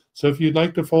call. So if you'd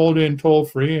like to fold in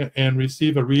toll-free and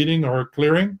receive a reading or a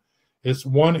clearing, it's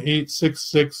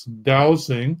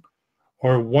 1-866-Dowsing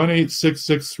or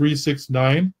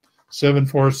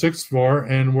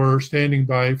 1-866-369-7464, and we're standing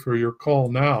by for your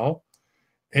call now.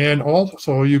 And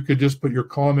also, you could just put your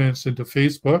comments into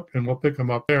Facebook, and we'll pick them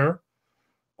up there.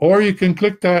 Or you can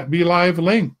click that Be Live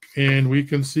link, and we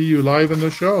can see you live in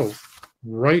the show,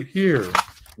 right here,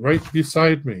 right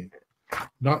beside me.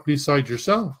 Not beside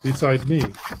yourself, beside me.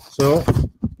 So,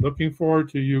 looking forward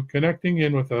to you connecting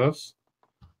in with us,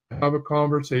 have a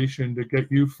conversation to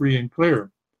get you free and clear.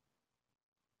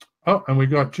 Oh, and we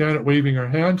got Janet waving her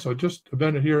hand, so just a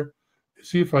minute here.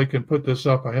 See if I can put this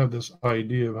up. I have this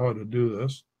idea of how to do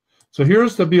this. So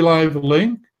here's the Be Live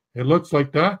link. It looks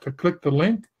like that. To click the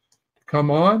link, come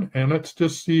on, and let's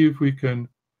just see if we can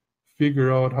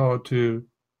figure out how to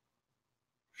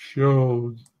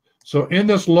show. So in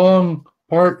this long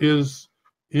part is,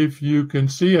 if you can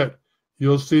see it,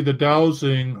 you'll see the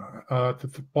dowsing at the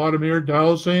bottom here,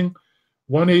 dowsing,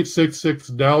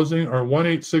 1-866-Dowsing or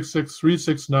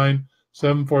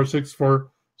 1-866-369-7464.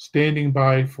 Standing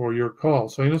by for your call.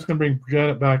 So I'm just going to bring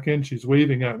Janet back in. She's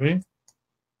waving at me.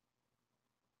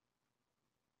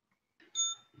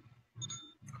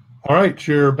 All right,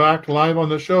 you're back live on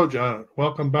the show, Janet.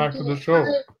 Welcome back to the show.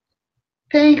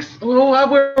 Thanks. Well,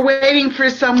 while we're waiting for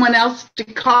someone else to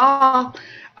call,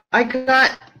 I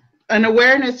got an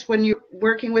awareness when you're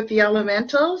working with the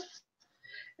elementals.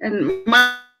 And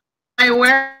my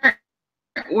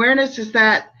awareness is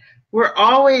that we're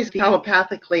always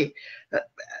telepathically.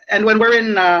 And when we're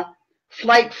in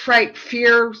flight, fright,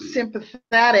 fear,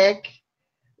 sympathetic,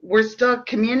 we're still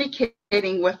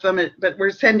communicating with them, but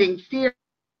we're sending fear.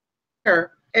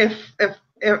 If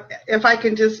I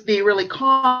can just be really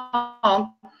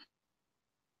calm,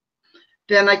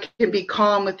 then I can be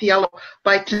calm with the yellow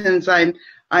buttons. I'm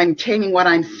taming what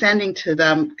I'm sending to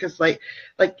them, because like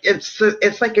it's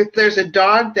like if there's a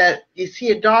dog that you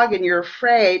see a dog and you're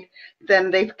afraid,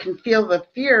 then they can feel the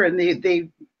fear, and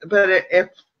but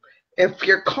if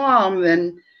you're calm,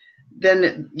 then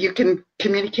you can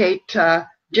communicate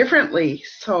differently.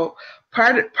 So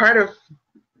part of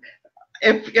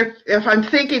if I'm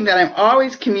thinking that I'm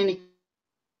always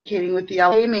communicating with the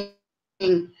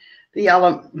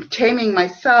taming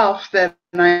myself, then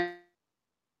I'm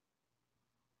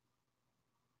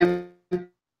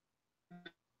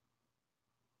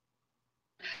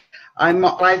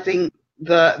realizing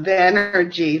the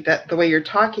energy, that the way you're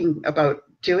talking about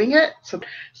doing it. So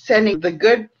sending the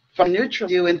good from neutral,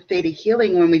 do in theta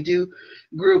healing when we do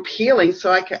group healing.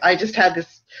 So I just had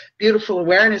this beautiful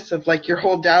awareness of like your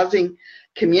whole dowsing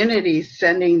community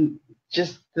sending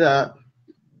just the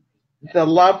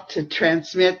love to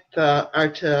transmit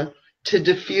to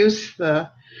diffuse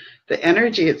the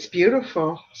energy. It's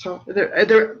beautiful. So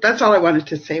that's all I wanted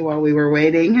to say while we were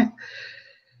waiting.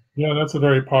 Yeah, that's a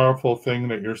very powerful thing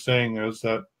that you're saying, is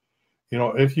that, you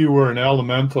know, if you were an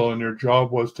elemental and your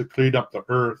job was to clean up the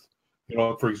earth, you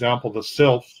know, for example, the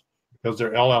sylphs, because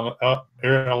they're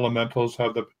air elementals,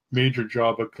 have the major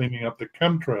job of cleaning up the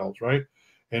chemtrails, right?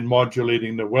 And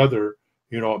modulating the weather,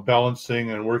 you know,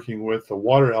 balancing and working with the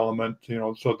water element, you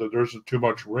know, so that there's too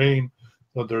much rain,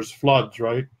 so there's floods,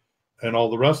 right? And all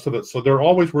the rest of it. So they're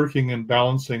always working and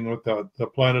balancing with the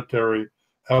planetary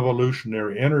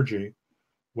evolutionary energy,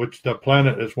 which the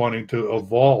planet is wanting to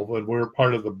evolve, and we're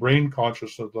part of the brain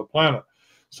consciousness of the planet.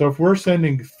 So if we're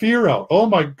sending fear out, oh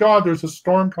my God, there's a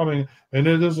storm coming, and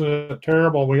it isn't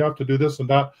terrible, we have to do this and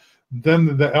that,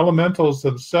 then the elementals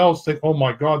themselves think, oh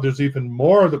my God, there's even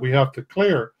more that we have to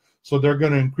clear. So they're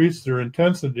going to increase their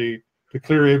intensity to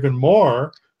clear even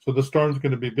more. So the storm's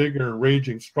going to be bigger and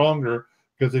raging stronger,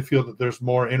 because they feel that there's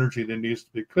more energy that needs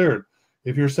to be cleared.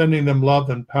 If you're sending them love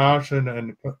and passion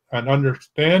and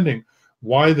understanding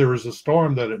why there is a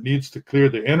storm, that it needs to clear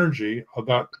the energy of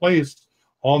that place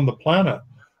on the planet,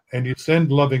 and you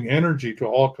send loving energy to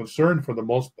all concerned for the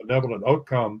most benevolent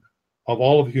outcome of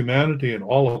all of humanity and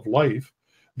all of life,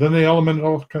 then the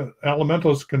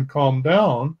elementals can calm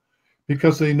down,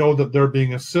 because they know that they're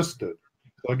being assisted.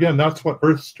 So again, that's what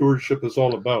Earth stewardship is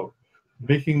all about,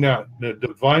 making that the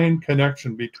divine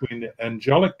connection between the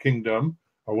angelic kingdom,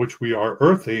 of which we are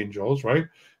Earth angels, right,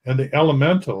 and the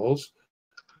elementals,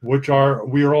 which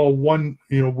we are all one,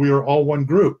 you know, we are all one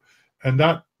group. And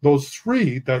that those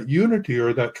three, that unity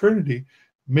or that trinity,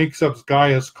 makes up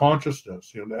Gaia's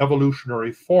consciousness. You know, the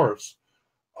evolutionary force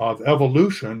of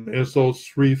evolution is those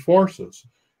three forces.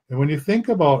 And when you think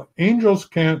about, angels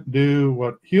can't do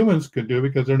what humans can do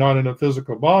because they're not in a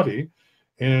physical body,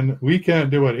 And we can't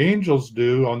do what angels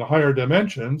do on the higher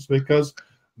dimensions because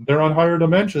they're on higher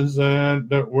dimensions and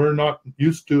that we're not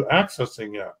used to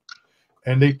accessing yet.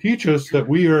 And they teach us that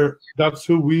that's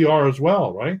who we are as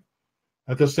well, right?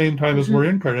 At the same time as we're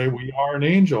incarnated, we are an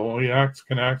angel, and we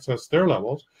can access their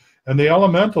levels. And the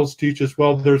elementals teach us,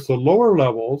 well, there's the lower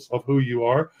levels of who you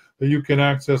are that you can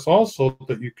access also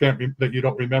that you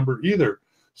don't remember either.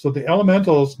 So the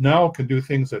elementals now can do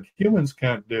things that humans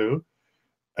can't do,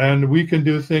 and we can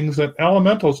do things that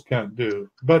elementals can't do.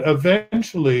 But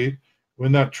eventually,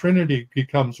 when that trinity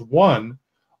becomes one,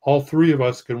 all three of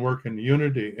us can work in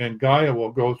unity, and Gaia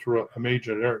will go through a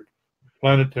major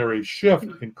planetary shift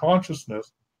in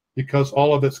consciousness because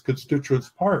all of its constituent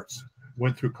parts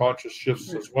went through conscious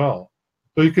shifts as well.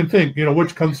 So you can think,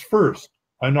 which comes first?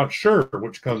 I'm not sure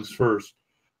which comes first,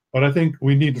 but I think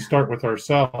we need to start with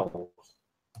ourselves.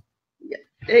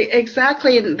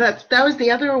 Exactly, and that was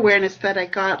the other awareness that I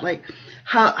got, like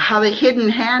how the hidden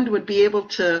hand would be able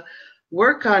to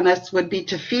work on us would be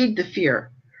to feed the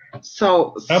fear.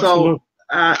 So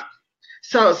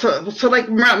like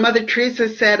Mother Teresa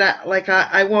said, like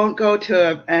I won't go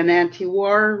to an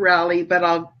anti-war rally, but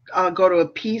I'll go to a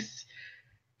peace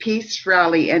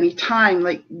rally anytime.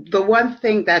 Like the one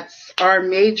thing that's our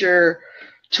major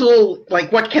tool,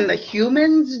 like what can the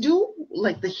humans do?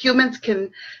 Like the humans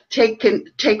can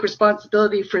take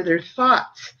responsibility for their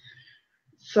thoughts.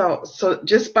 So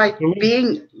just by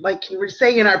being, like you were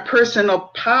saying, in our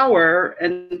personal power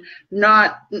and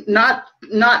not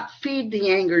feed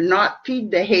the anger, not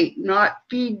feed the hate, not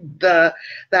feed that,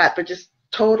 but just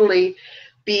totally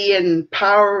be in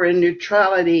power and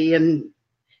neutrality, and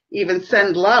even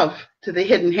send love to the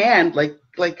hidden hand,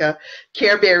 like a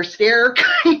Care Bear stare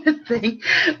kind of thing.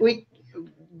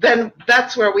 Then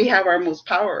that's where we have our most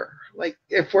power. Like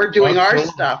if we're doing our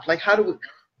stuff, like how do we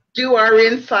do our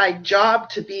inside job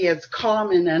to be as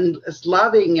calm and as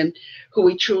loving and who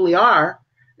we truly are,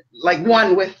 like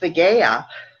one with the Gaia.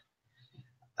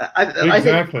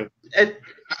 Exactly. I think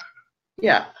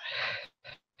yeah.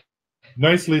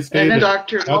 Nicely stated. And then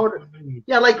Dr. Moto,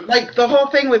 yeah, like the whole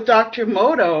thing with Dr.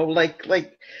 Moto, like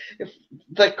if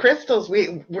the crystals,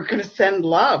 we're going to send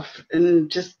love, and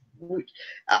just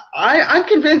I'm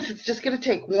convinced it's just going to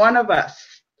take one of us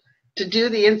to do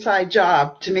the inside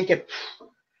job to make it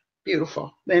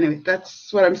beautiful. Anyway,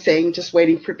 that's what I'm saying. Just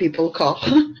waiting for people to call.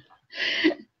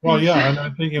 Well, yeah, and I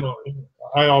think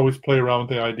I always play around with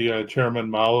the idea. Chairman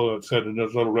Mao said in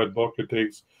his little red book, it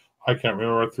takes, I can't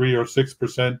remember, 3 or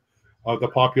 6% of the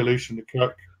population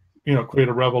to create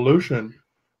a revolution.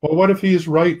 Well, what if he's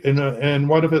right, and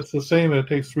what if it's the same and it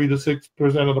takes 3 to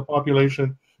 6% of the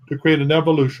population to create an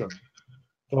evolution?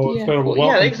 So instead of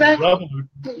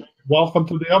welcome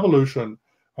to the evolution.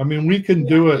 I mean, we can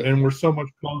do it, and we're so much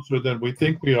closer than we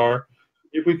think we are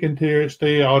if we can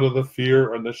stay out of the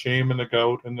fear and the shame and the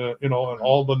gout and and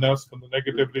all the nest and the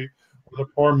negativity, or the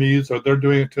poor me's, or they're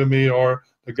doing it to me, or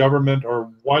the government,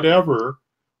 or whatever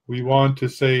we want to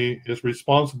say is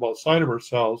responsible outside of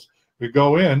ourselves. We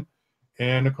go in,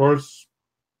 and of course,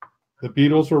 the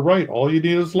Beatles were right. All you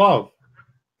need is love.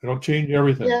 It'll change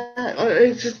everything. Yeah,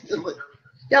 it's just.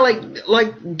 Yeah,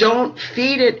 like don't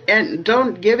feed it and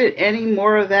don't give it any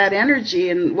more of that energy.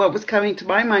 And what was coming to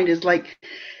my mind is like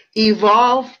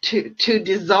evolve to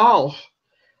dissolve,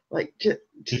 like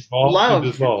just love,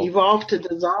 evolve to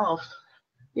dissolve.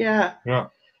 Yeah. Yeah.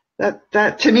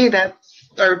 That to me that's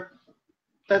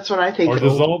what I think. Or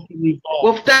dissolve to resolve.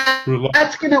 Well, if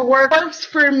that's gonna works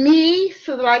for me,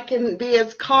 so that I can be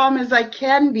as calm as I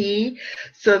can be,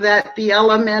 so that the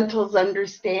elementals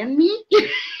understand me.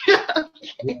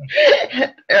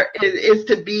 Is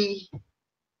to be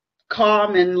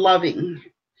calm and loving.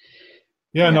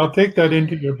 Yeah, and I'll take that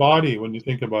into your body when you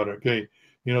think about it. Okay,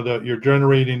 that you're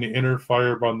generating the inner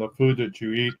fire on the food that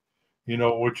you eat,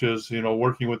 which is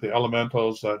working with the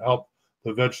elementals that help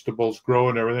the vegetables grow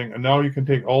and everything. And now you can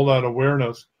take all that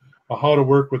awareness of how to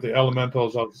work with the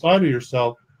elementals outside of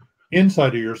yourself,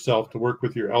 inside of yourself, to work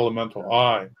with your elemental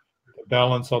I, to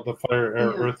balance out the fire, air,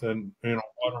 earth, and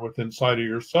water within inside of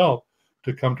yourself,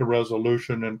 to come to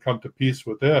resolution and come to peace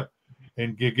with it,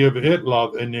 and give it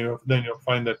love, and then you'll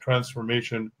find that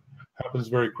transformation happens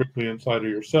very quickly inside of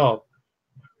yourself.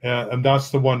 And that's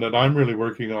the one that I'm really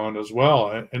working on as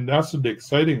well. And that's the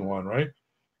exciting one, right?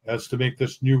 As to make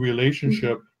this new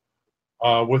relationship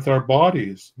with our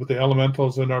bodies, with the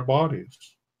elementals in our bodies.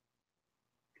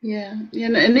 Yeah,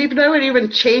 and even I would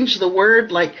even change the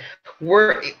word, like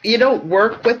you don't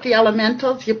work with the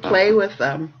elementals, you play with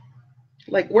them.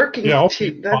 Like working. Yeah,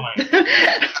 okay,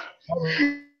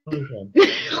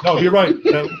 No, you're right.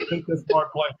 Let's take this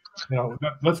part play. You know,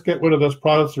 let's get rid of this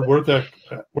Protestant work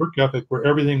ethic where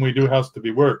everything we do has to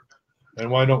be work. And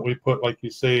why don't we put, like you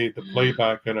say, the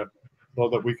playback in it so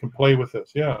that we can play with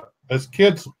this? Yeah. As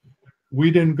kids,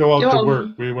 we didn't go out to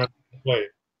work. We went to play.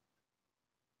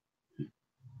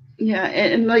 Yeah,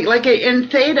 and like in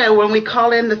Theta, when we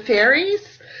call in the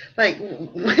fairies, like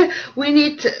we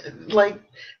need to like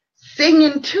sing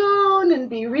in tune and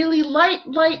be really light,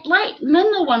 and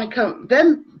then they'll want to come.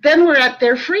 Then we're at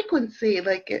their frequency.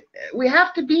 Like we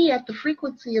have to be at the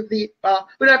frequency of the.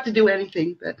 We don't have to do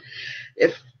anything, but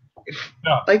if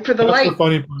like for the that's light, the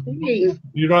funny part.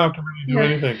 You don't have to really do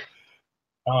anything.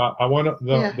 I want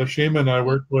the shaman I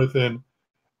worked with in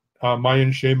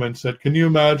Mayan shaman said, "Can you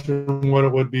imagine what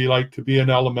it would be like to be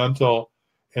an elemental,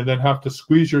 and then have to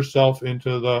squeeze yourself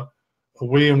into the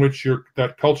way in which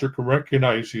that culture can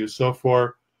recognize you? So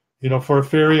for a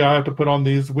fairy, I have to put on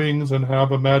these wings and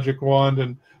have a magic wand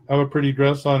and have a pretty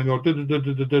dress on and go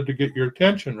to get your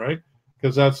attention, right?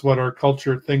 Because that's what our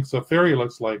culture thinks a fairy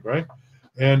looks like, right?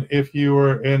 And if you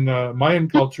were in Mayan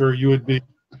culture, you would be,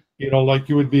 like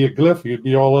you would be a glyph. You'd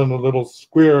be all in a little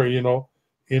square,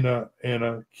 in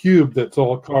a cube that's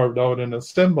all carved out in a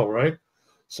symbol, right?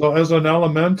 So as an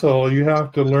elemental, you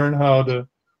have to learn how to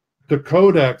the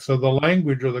codex of the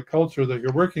language or the culture that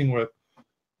you're working with.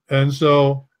 And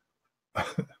so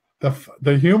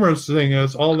the humorous thing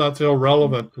is all that's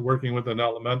irrelevant to working with an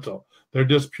elemental. They're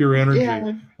just pure energy.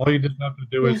 Yeah. All you just have to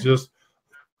do is just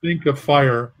think of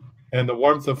fire and the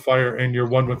warmth of fire, and you're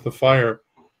one with the fire.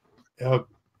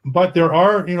 But there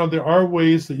are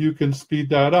ways that you can speed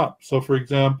that up. So, for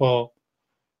example,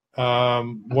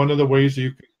 one of the ways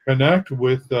you can connect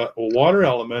with a water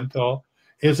elemental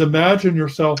is imagine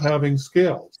yourself having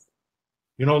scales.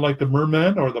 Like the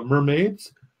mermen or the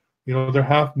mermaids. They're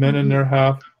half men and they're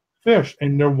half fish.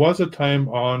 And there was a time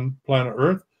on planet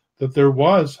Earth that there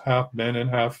was half men and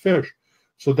half fish.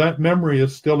 So that memory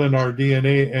is still in our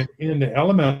DNA and in the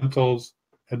elementals'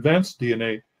 advanced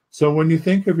DNA. So when you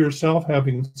think of yourself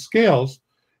having scales,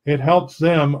 it helps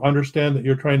them understand that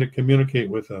you're trying to communicate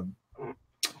with them.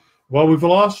 Well, we've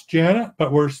lost Janet,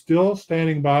 but we're still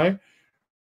standing by.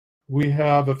 We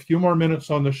have a few more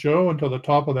minutes on the show until the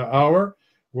top of the hour.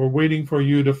 We're waiting for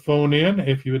you to phone in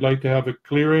if you would like to have a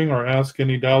clearing or ask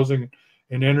any dowsing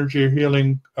and energy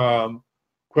healing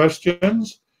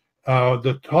questions.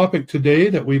 The topic today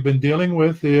that we've been dealing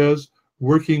with is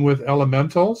working with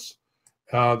elementals.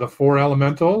 The 4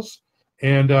 elementals.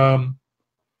 And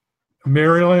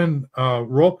Marilyn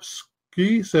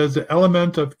Ropsky says the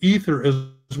element of ether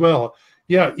as well.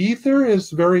 Yeah, ether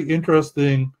is very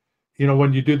interesting.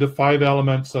 When you do the 5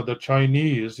 elements of the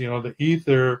Chinese, the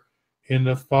ether in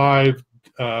the 5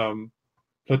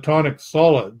 platonic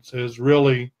solids is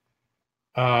really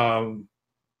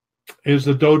is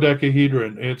the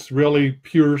dodecahedron. It's really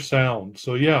pure sound.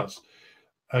 So yes.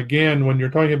 Again, when you're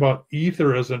talking about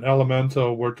ether as an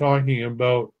elemental, we're talking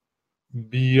about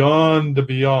beyond the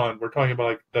beyond. We're talking about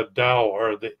like the Tao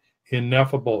or the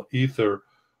ineffable ether,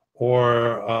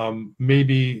 or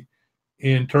maybe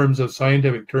in terms of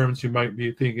scientific terms, you might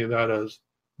be thinking of that as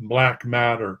black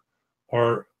matter,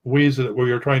 or ways where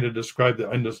you're trying to describe the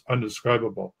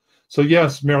undescribable. So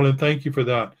yes, Marilyn, thank you for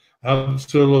that.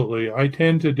 Absolutely. I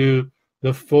tend to do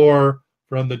the 4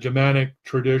 from the Germanic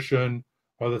tradition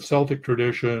or the Celtic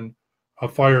tradition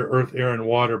of fire, earth, air, and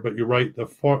water. But you're right, the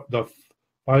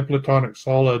 5 platonic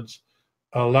solids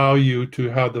allow you to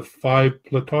have the 5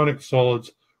 platonic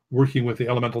solids working with the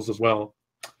elementals as well.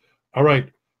 All right,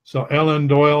 so Ellen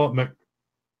Doyle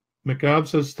McAb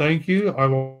says, thank you. I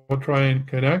will try and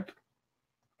connect.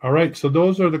 All right, so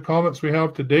those are the comments we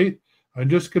have to date. I'm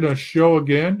just going to show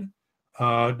again,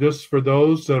 just for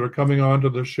those that are coming onto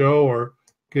the show or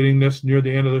getting this near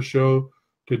the end of the show.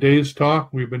 Today's talk,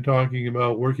 we've been talking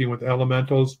about working with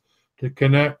elementals to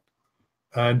connect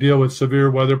and deal with severe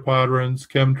weather patterns,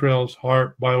 chemtrails,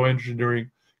 HARP, bioengineering,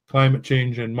 climate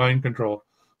change, and mind control.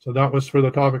 So that was for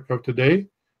the topic of today.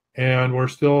 And we're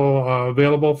still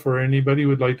available for anybody who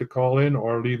would like to call in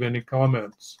or leave any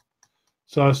comments.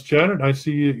 So that's Janet. I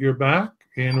see you're back,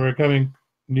 and we're coming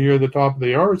near the top of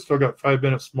the hour. We've still got 5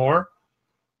 minutes more.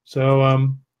 So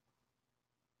I'm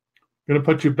going to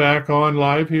put you back on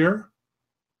live here.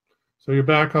 So you're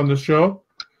back on the show.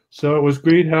 So it was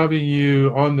great having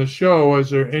you on the show.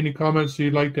 Is there any comments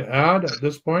you'd like to add at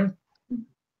this point?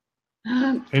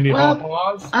 Any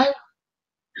applause?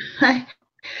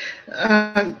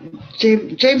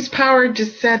 James Power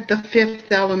just said the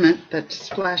 5th element that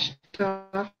just flashed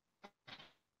off.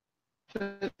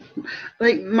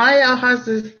 Like my ahas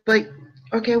is like,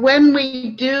 okay, when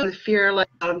we do fear, like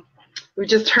we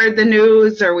just heard the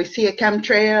news, or we see a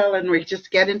chemtrail and we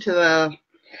just get into the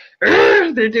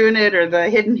they're doing it, or the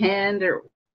hidden hand, or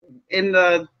in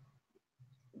the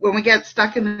when we get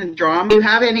stuck in the drama. Do you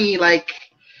have any like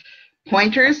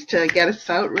pointers to get us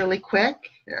out really quick,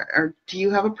 or do you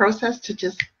have a process to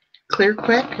just clear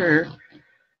quick? Or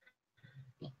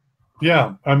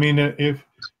yeah, I mean, if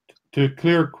to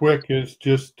clear quick is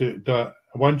just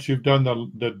once you've done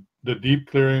the deep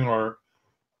clearing, or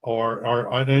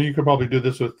I know you could probably do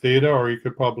this with theta, or you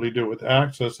could probably do it with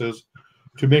access, is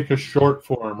to make a short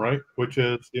form, right? Which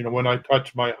is, when I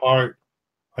touch my heart,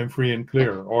 I'm free and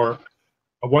clear. Or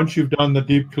once you've done the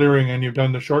deep clearing and you've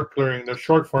done the short clearing, the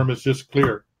short form is just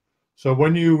clear. So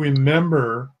when you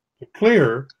remember to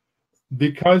clear,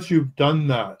 because you've done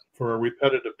that for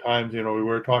repetitive times, we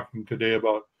were talking today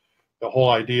about the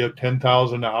whole idea of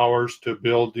 10,000 hours to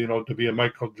build, to be a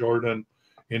Michael Jordan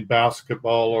in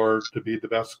basketball, or to be the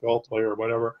best golf player or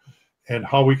whatever, and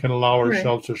how we can allow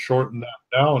ourselves to shorten that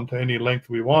down to any length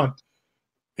we want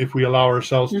if we allow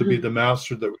ourselves to be the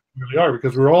master that we really are,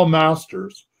 because we're all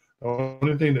masters. The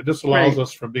only thing that disallows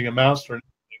us from being a master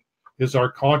is our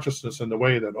consciousness, in the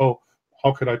way that, oh,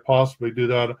 how could I possibly do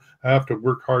that? I have to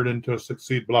work hard to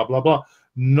succeed, blah, blah, blah.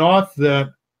 Not that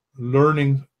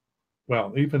learning,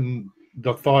 well, even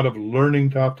the thought of learning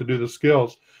to have to do the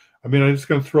skills. I mean, I'm just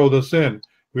going to throw this in.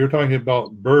 We were talking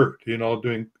about Bert,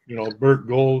 doing, Bert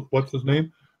Gold, what's his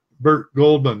name? Bert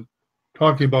Goldman,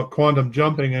 talking about quantum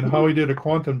jumping and how he did a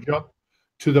quantum jump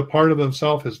to the part of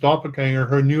himself, his doppelganger,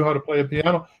 who knew how to play a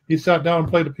piano. He sat down and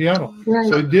played a piano. Right.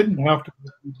 So he didn't have to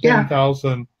go through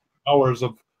 10,000 hours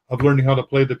of learning how to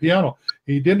play the piano.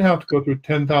 He didn't have to go through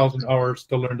 10,000 hours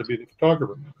to learn to be the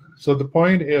photographer. So the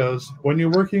point is, when you're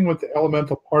working with the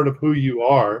elemental part of who you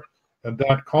are, and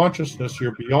that consciousness,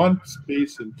 you're beyond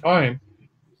space and time,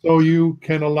 so you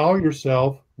can allow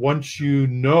yourself, once you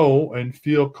know and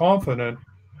feel confident,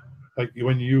 like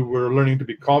when you were learning to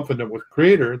be confident with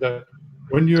Creator, that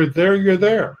when you're there, you're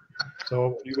there.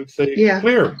 So you would say,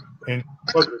 clear, and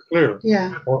clear.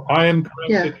 Or I am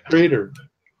connected to Creator.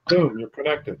 Boom, you're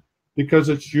connected. Because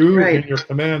it's you and your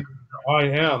command, I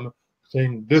am,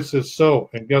 saying this is so.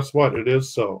 And guess what? It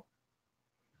is so.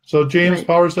 So James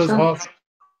Power says, awesome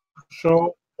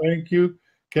show. Thank you.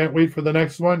 Can't wait for the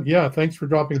next one. Yeah, thanks for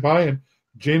dropping by. And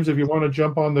James, if you want to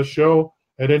jump on the show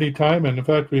at any time, and in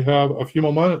fact, we have a few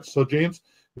more minutes. So James,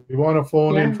 if you want to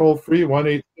phone in toll free,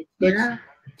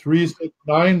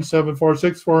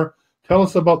 1-866-369-7464. Tell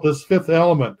us about this fifth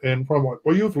element, and from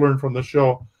what you've learned from the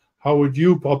show, how would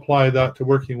you apply that to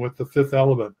working with the fifth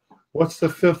element? What's the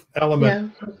fifth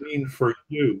element mean for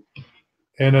you?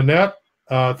 And Annette,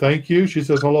 thank you. She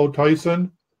says, hello,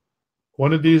 Tyhson.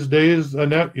 One of these days,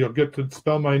 Annette, you'll get to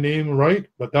spell my name right,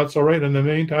 but that's all right. In the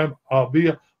meantime, I'll be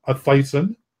a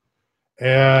Tyhson.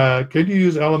 Can you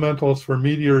use elementals for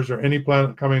meteors or any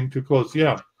planet coming too close?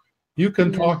 Yeah, you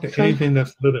can talk to anything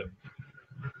that's living.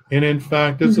 And in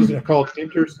fact, this is called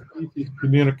interspecies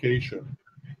communication.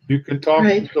 You can talk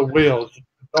to the whales, you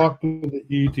can talk to the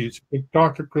ETs, you can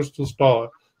talk to crystal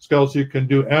skulls, you can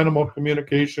do animal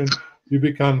communication, you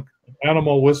become an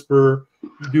animal whisperer,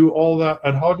 you do all that.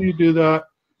 And how do you do that?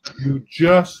 You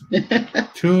just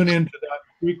tune into that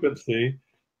frequency.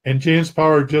 And James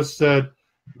Power just said,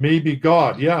 maybe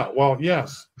God. Yeah, well,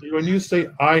 yes. When you say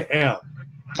I,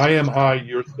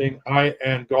 you're saying I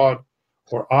and God,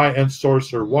 or I and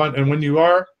Source are one. And when you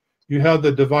are, you have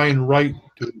the divine right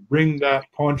to bring that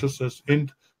consciousness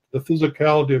into the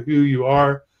physicality of who you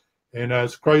are. And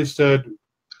as Christ said,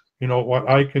 what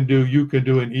I can do, you can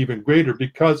do, and even greater,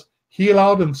 because he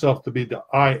allowed himself to be the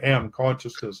I am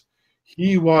consciousness.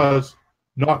 He was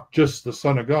not just the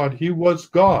Son of God, he was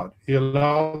God. He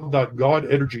allowed that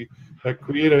God energy, that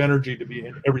creative energy, to be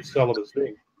in every cell of his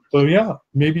being. So yeah,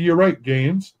 maybe you're right,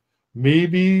 James.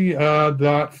 Maybe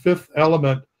that fifth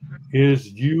element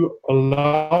is you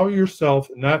allow yourself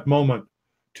in that moment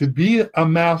to be a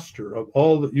master of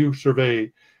all that you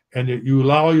survey, and that you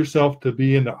allow yourself to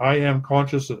be in the I am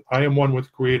consciousness, I am one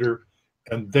with Creator,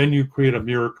 and then you create a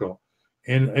miracle.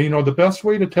 And the best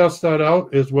way to test that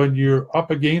out is when you're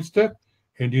up against it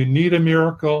and you need a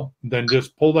miracle, then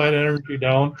just pull that energy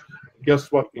down.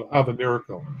 Guess what? You'll have a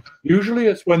miracle. Usually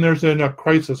it's when there's a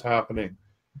crisis happening.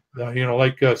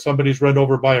 Like somebody's run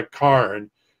over by a car,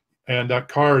 and that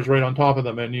car is right on top of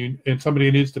them, and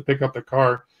somebody needs to pick up the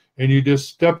car, and you just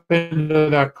step into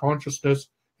that consciousness,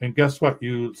 and guess what?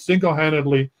 You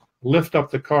single-handedly lift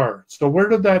up the car. So where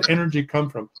did that energy come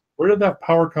from? Where did that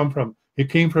power come from? It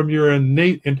came from your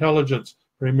innate intelligence,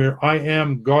 from your I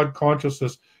am God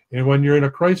consciousness. And when you're in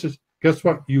a crisis, guess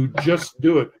what? You just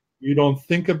do it. You don't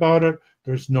think about it.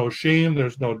 There's no shame,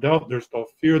 there's no doubt, there's no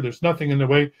fear, there's nothing in the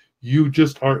way. You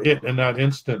just are it in that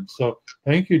instant. So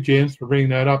thank you, James, for bringing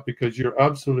that up, because you're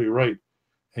absolutely right.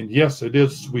 And yes, it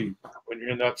is sweet. When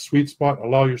you're in that sweet spot,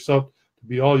 allow yourself to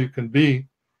be all you can be,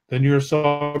 then you're a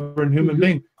sovereign human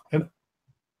being. And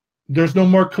there's no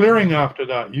more clearing after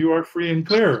that. You are free and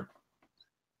clear.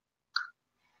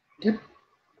 Yep.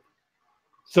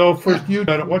 So for you,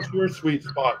 Janet, what's your sweet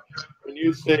spot? When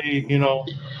you say,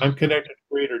 I'm connected to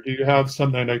Creator, do you have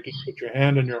something like, do you put your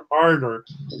hand in your heart, or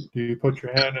do you put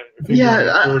your hand in your finger in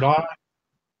your third eye?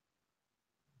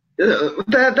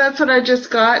 That's what I just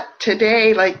got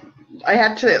today. Like, I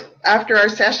had to, after our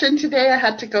session today, I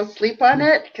had to go sleep on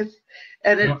it, because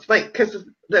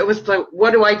it was like,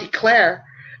 what do I declare?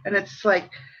 And it's like,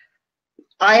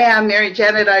 I am Mary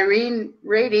Janet Irene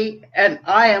Rady, and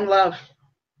I am love.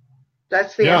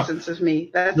 That's the essence of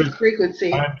me. That's the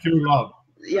frequency. I am pure love.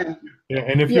 Yeah.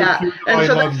 And if you're pure, I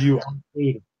love you. I'm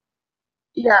Creator.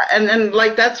 Yeah, and then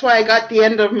like that's why I got the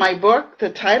end of my book, the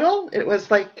title. It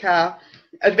was like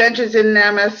Adventures in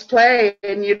MS Play,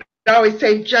 and you'd always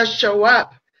say just show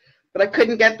up, but I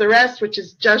couldn't get the rest, which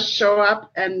is just show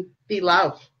up and be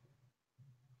love.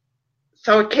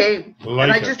 So it came,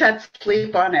 and I just had to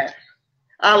sleep on it.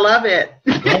 I love it.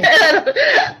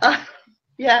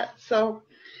 So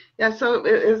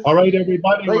it is. All right,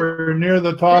 everybody, we're near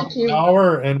the top of the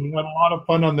hour, and we had a lot of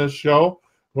fun on this show,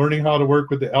 learning how to work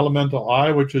with the elemental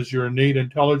I, which is your innate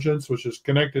intelligence, which is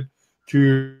connected to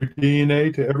your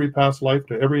DNA, to every past life,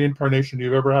 to every incarnation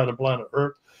you've ever had on planet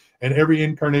Earth, and every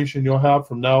incarnation you'll have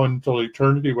from now until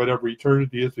eternity, whatever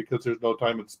eternity is, because there's no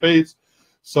time and space.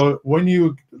 So when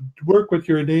you work with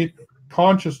your innate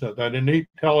consciousness, that innate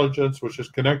intelligence, which is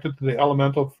connected to the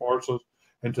elemental forces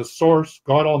and to Source,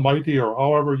 God Almighty, or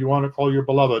however you want to call your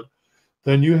beloved,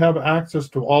 then you have access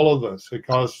to all of this. It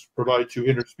provides you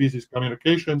interspecies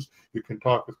communications. You can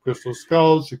talk with crystal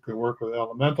skulls. You can work with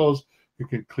elementals. You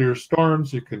can clear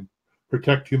storms. You can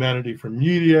protect humanity from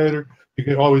mediator. You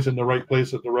get always in the right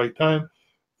place at the right time.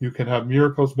 You can have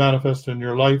miracles manifest in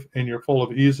your life, and you're full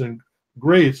of ease and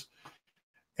grace.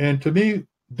 And to me,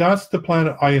 that's the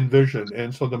planet I envision.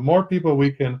 And so the more people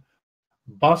we can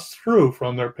bust through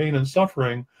from their pain and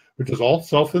suffering, which is all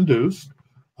self-induced,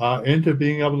 into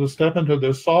being able to step into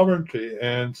this sovereignty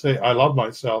and say, I love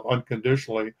myself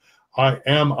unconditionally. I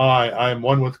am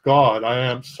one with God. I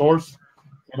am Source,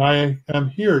 and I am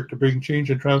here to bring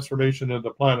change and transformation in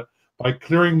the planet. By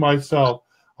clearing myself,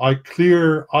 I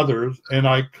clear others, and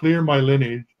I clear my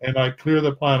lineage, and I clear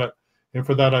the planet. And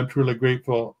for that, I'm truly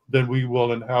grateful. Then we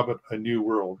will inhabit a new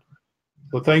world.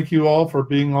 So thank you all for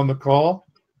being on the call.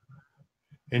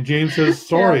 And James says,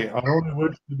 sorry, I only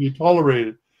wish to be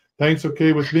tolerated. Thanks,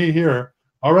 okay with me here.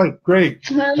 All right, great.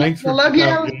 Thanks for love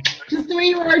you. Just the way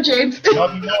you are, James.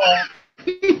 Love you all.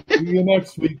 See you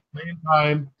next week, same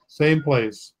time, same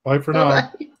place. Bye for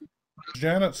now.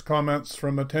 Janet's comments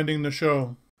from attending the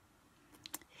show.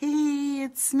 Hey,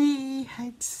 it's me.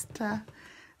 I just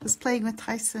was playing with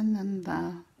Tyhson and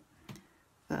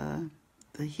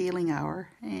the healing hour,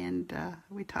 and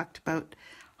we talked about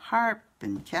HARP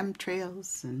and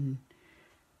chemtrails and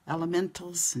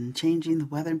elementals and changing the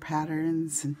weather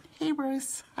patterns. And hey,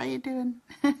 Bruce, how you doing?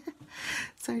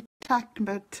 So we talked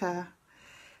about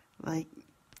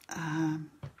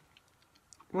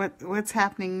what's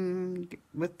happening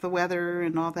with the weather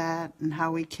and all that, and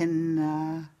how we can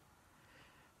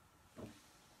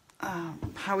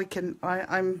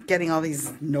I'm getting all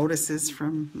these notices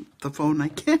from the phone. I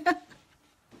can't.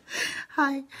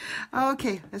 Hi.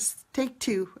 Okay, let's take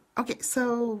two. Okay,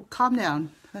 so calm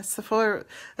down. That's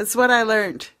what I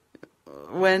learned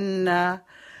when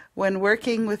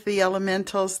working with the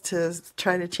elementals to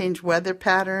try to change weather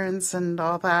patterns and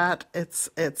all that.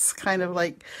 It's kind of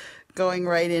like going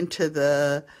right into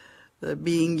the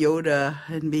being Yoda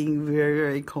and being very,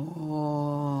 very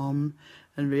calm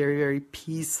and very, very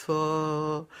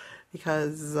peaceful,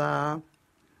 because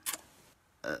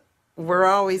we're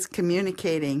always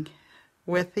communicating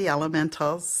with the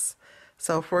elementals.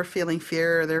 So if we're feeling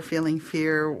fear, or they're feeling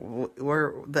fear,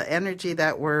 the energy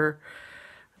that we're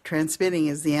transmitting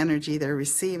is the energy they're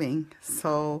receiving.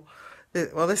 So,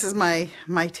 well, this is my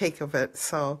take of it.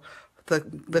 So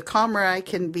the calmer I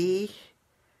can be,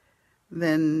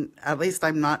 then at least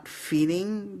I'm not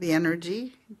feeding the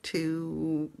energy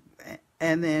to,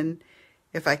 and then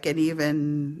if I can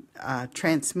even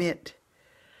transmit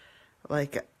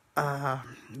like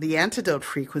the antidote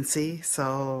frequency,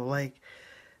 so like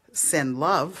send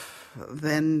love,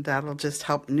 then that'll just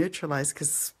help neutralize,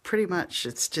 because pretty much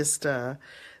it's just the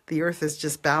earth is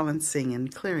just balancing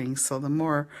and clearing. So the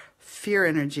more fear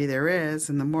energy there is,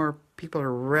 and the more people are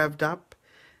revved up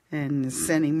and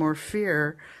sending more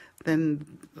fear,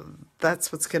 then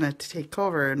that's what's going to take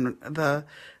over. And the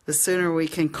sooner we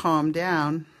can calm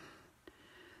down,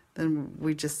 then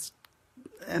we just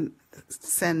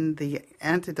send the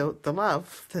antidote, the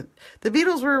love. The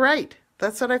Beatles were right.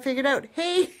 That's what I figured out.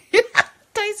 Hey,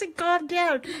 Tyhson, calm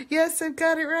down. Yes, I've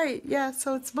got it right. Yeah,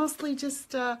 so it's mostly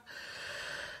just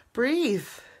breathe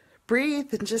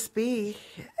and just be.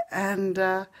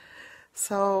 And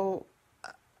so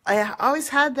I always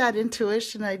had that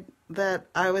intuition that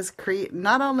I was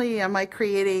not only am I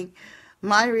creating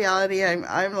my reality,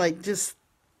 I'm like, just,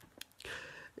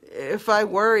 if I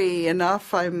worry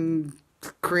enough, I'm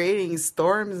creating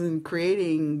storms and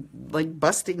creating, like,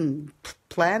 busting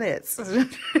planets.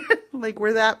 Like,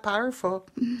 we're that powerful.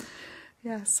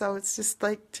 Yeah, so it's just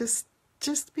like, just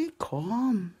be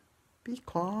calm. Be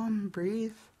calm,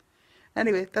 breathe.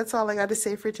 Anyway, that's all I got to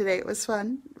say for today. It was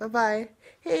fun. Bye-bye.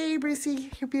 Hey,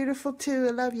 Brucey, you're beautiful too.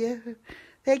 I love you.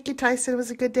 Thank you, Tyhson. It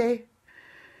was a good day.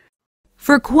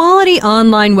 For quality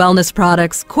online wellness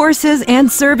products, courses,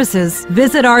 and services,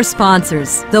 visit our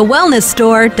sponsors,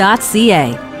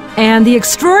 thewellnessstore.ca and the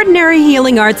Extraordinary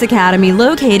Healing Arts Academy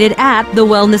located at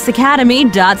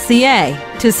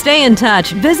thewellnessacademy.ca. To stay in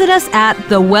touch, visit us at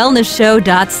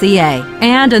thewellnessshow.ca.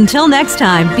 And until next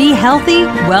time, be healthy,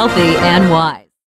 wealthy, and wise.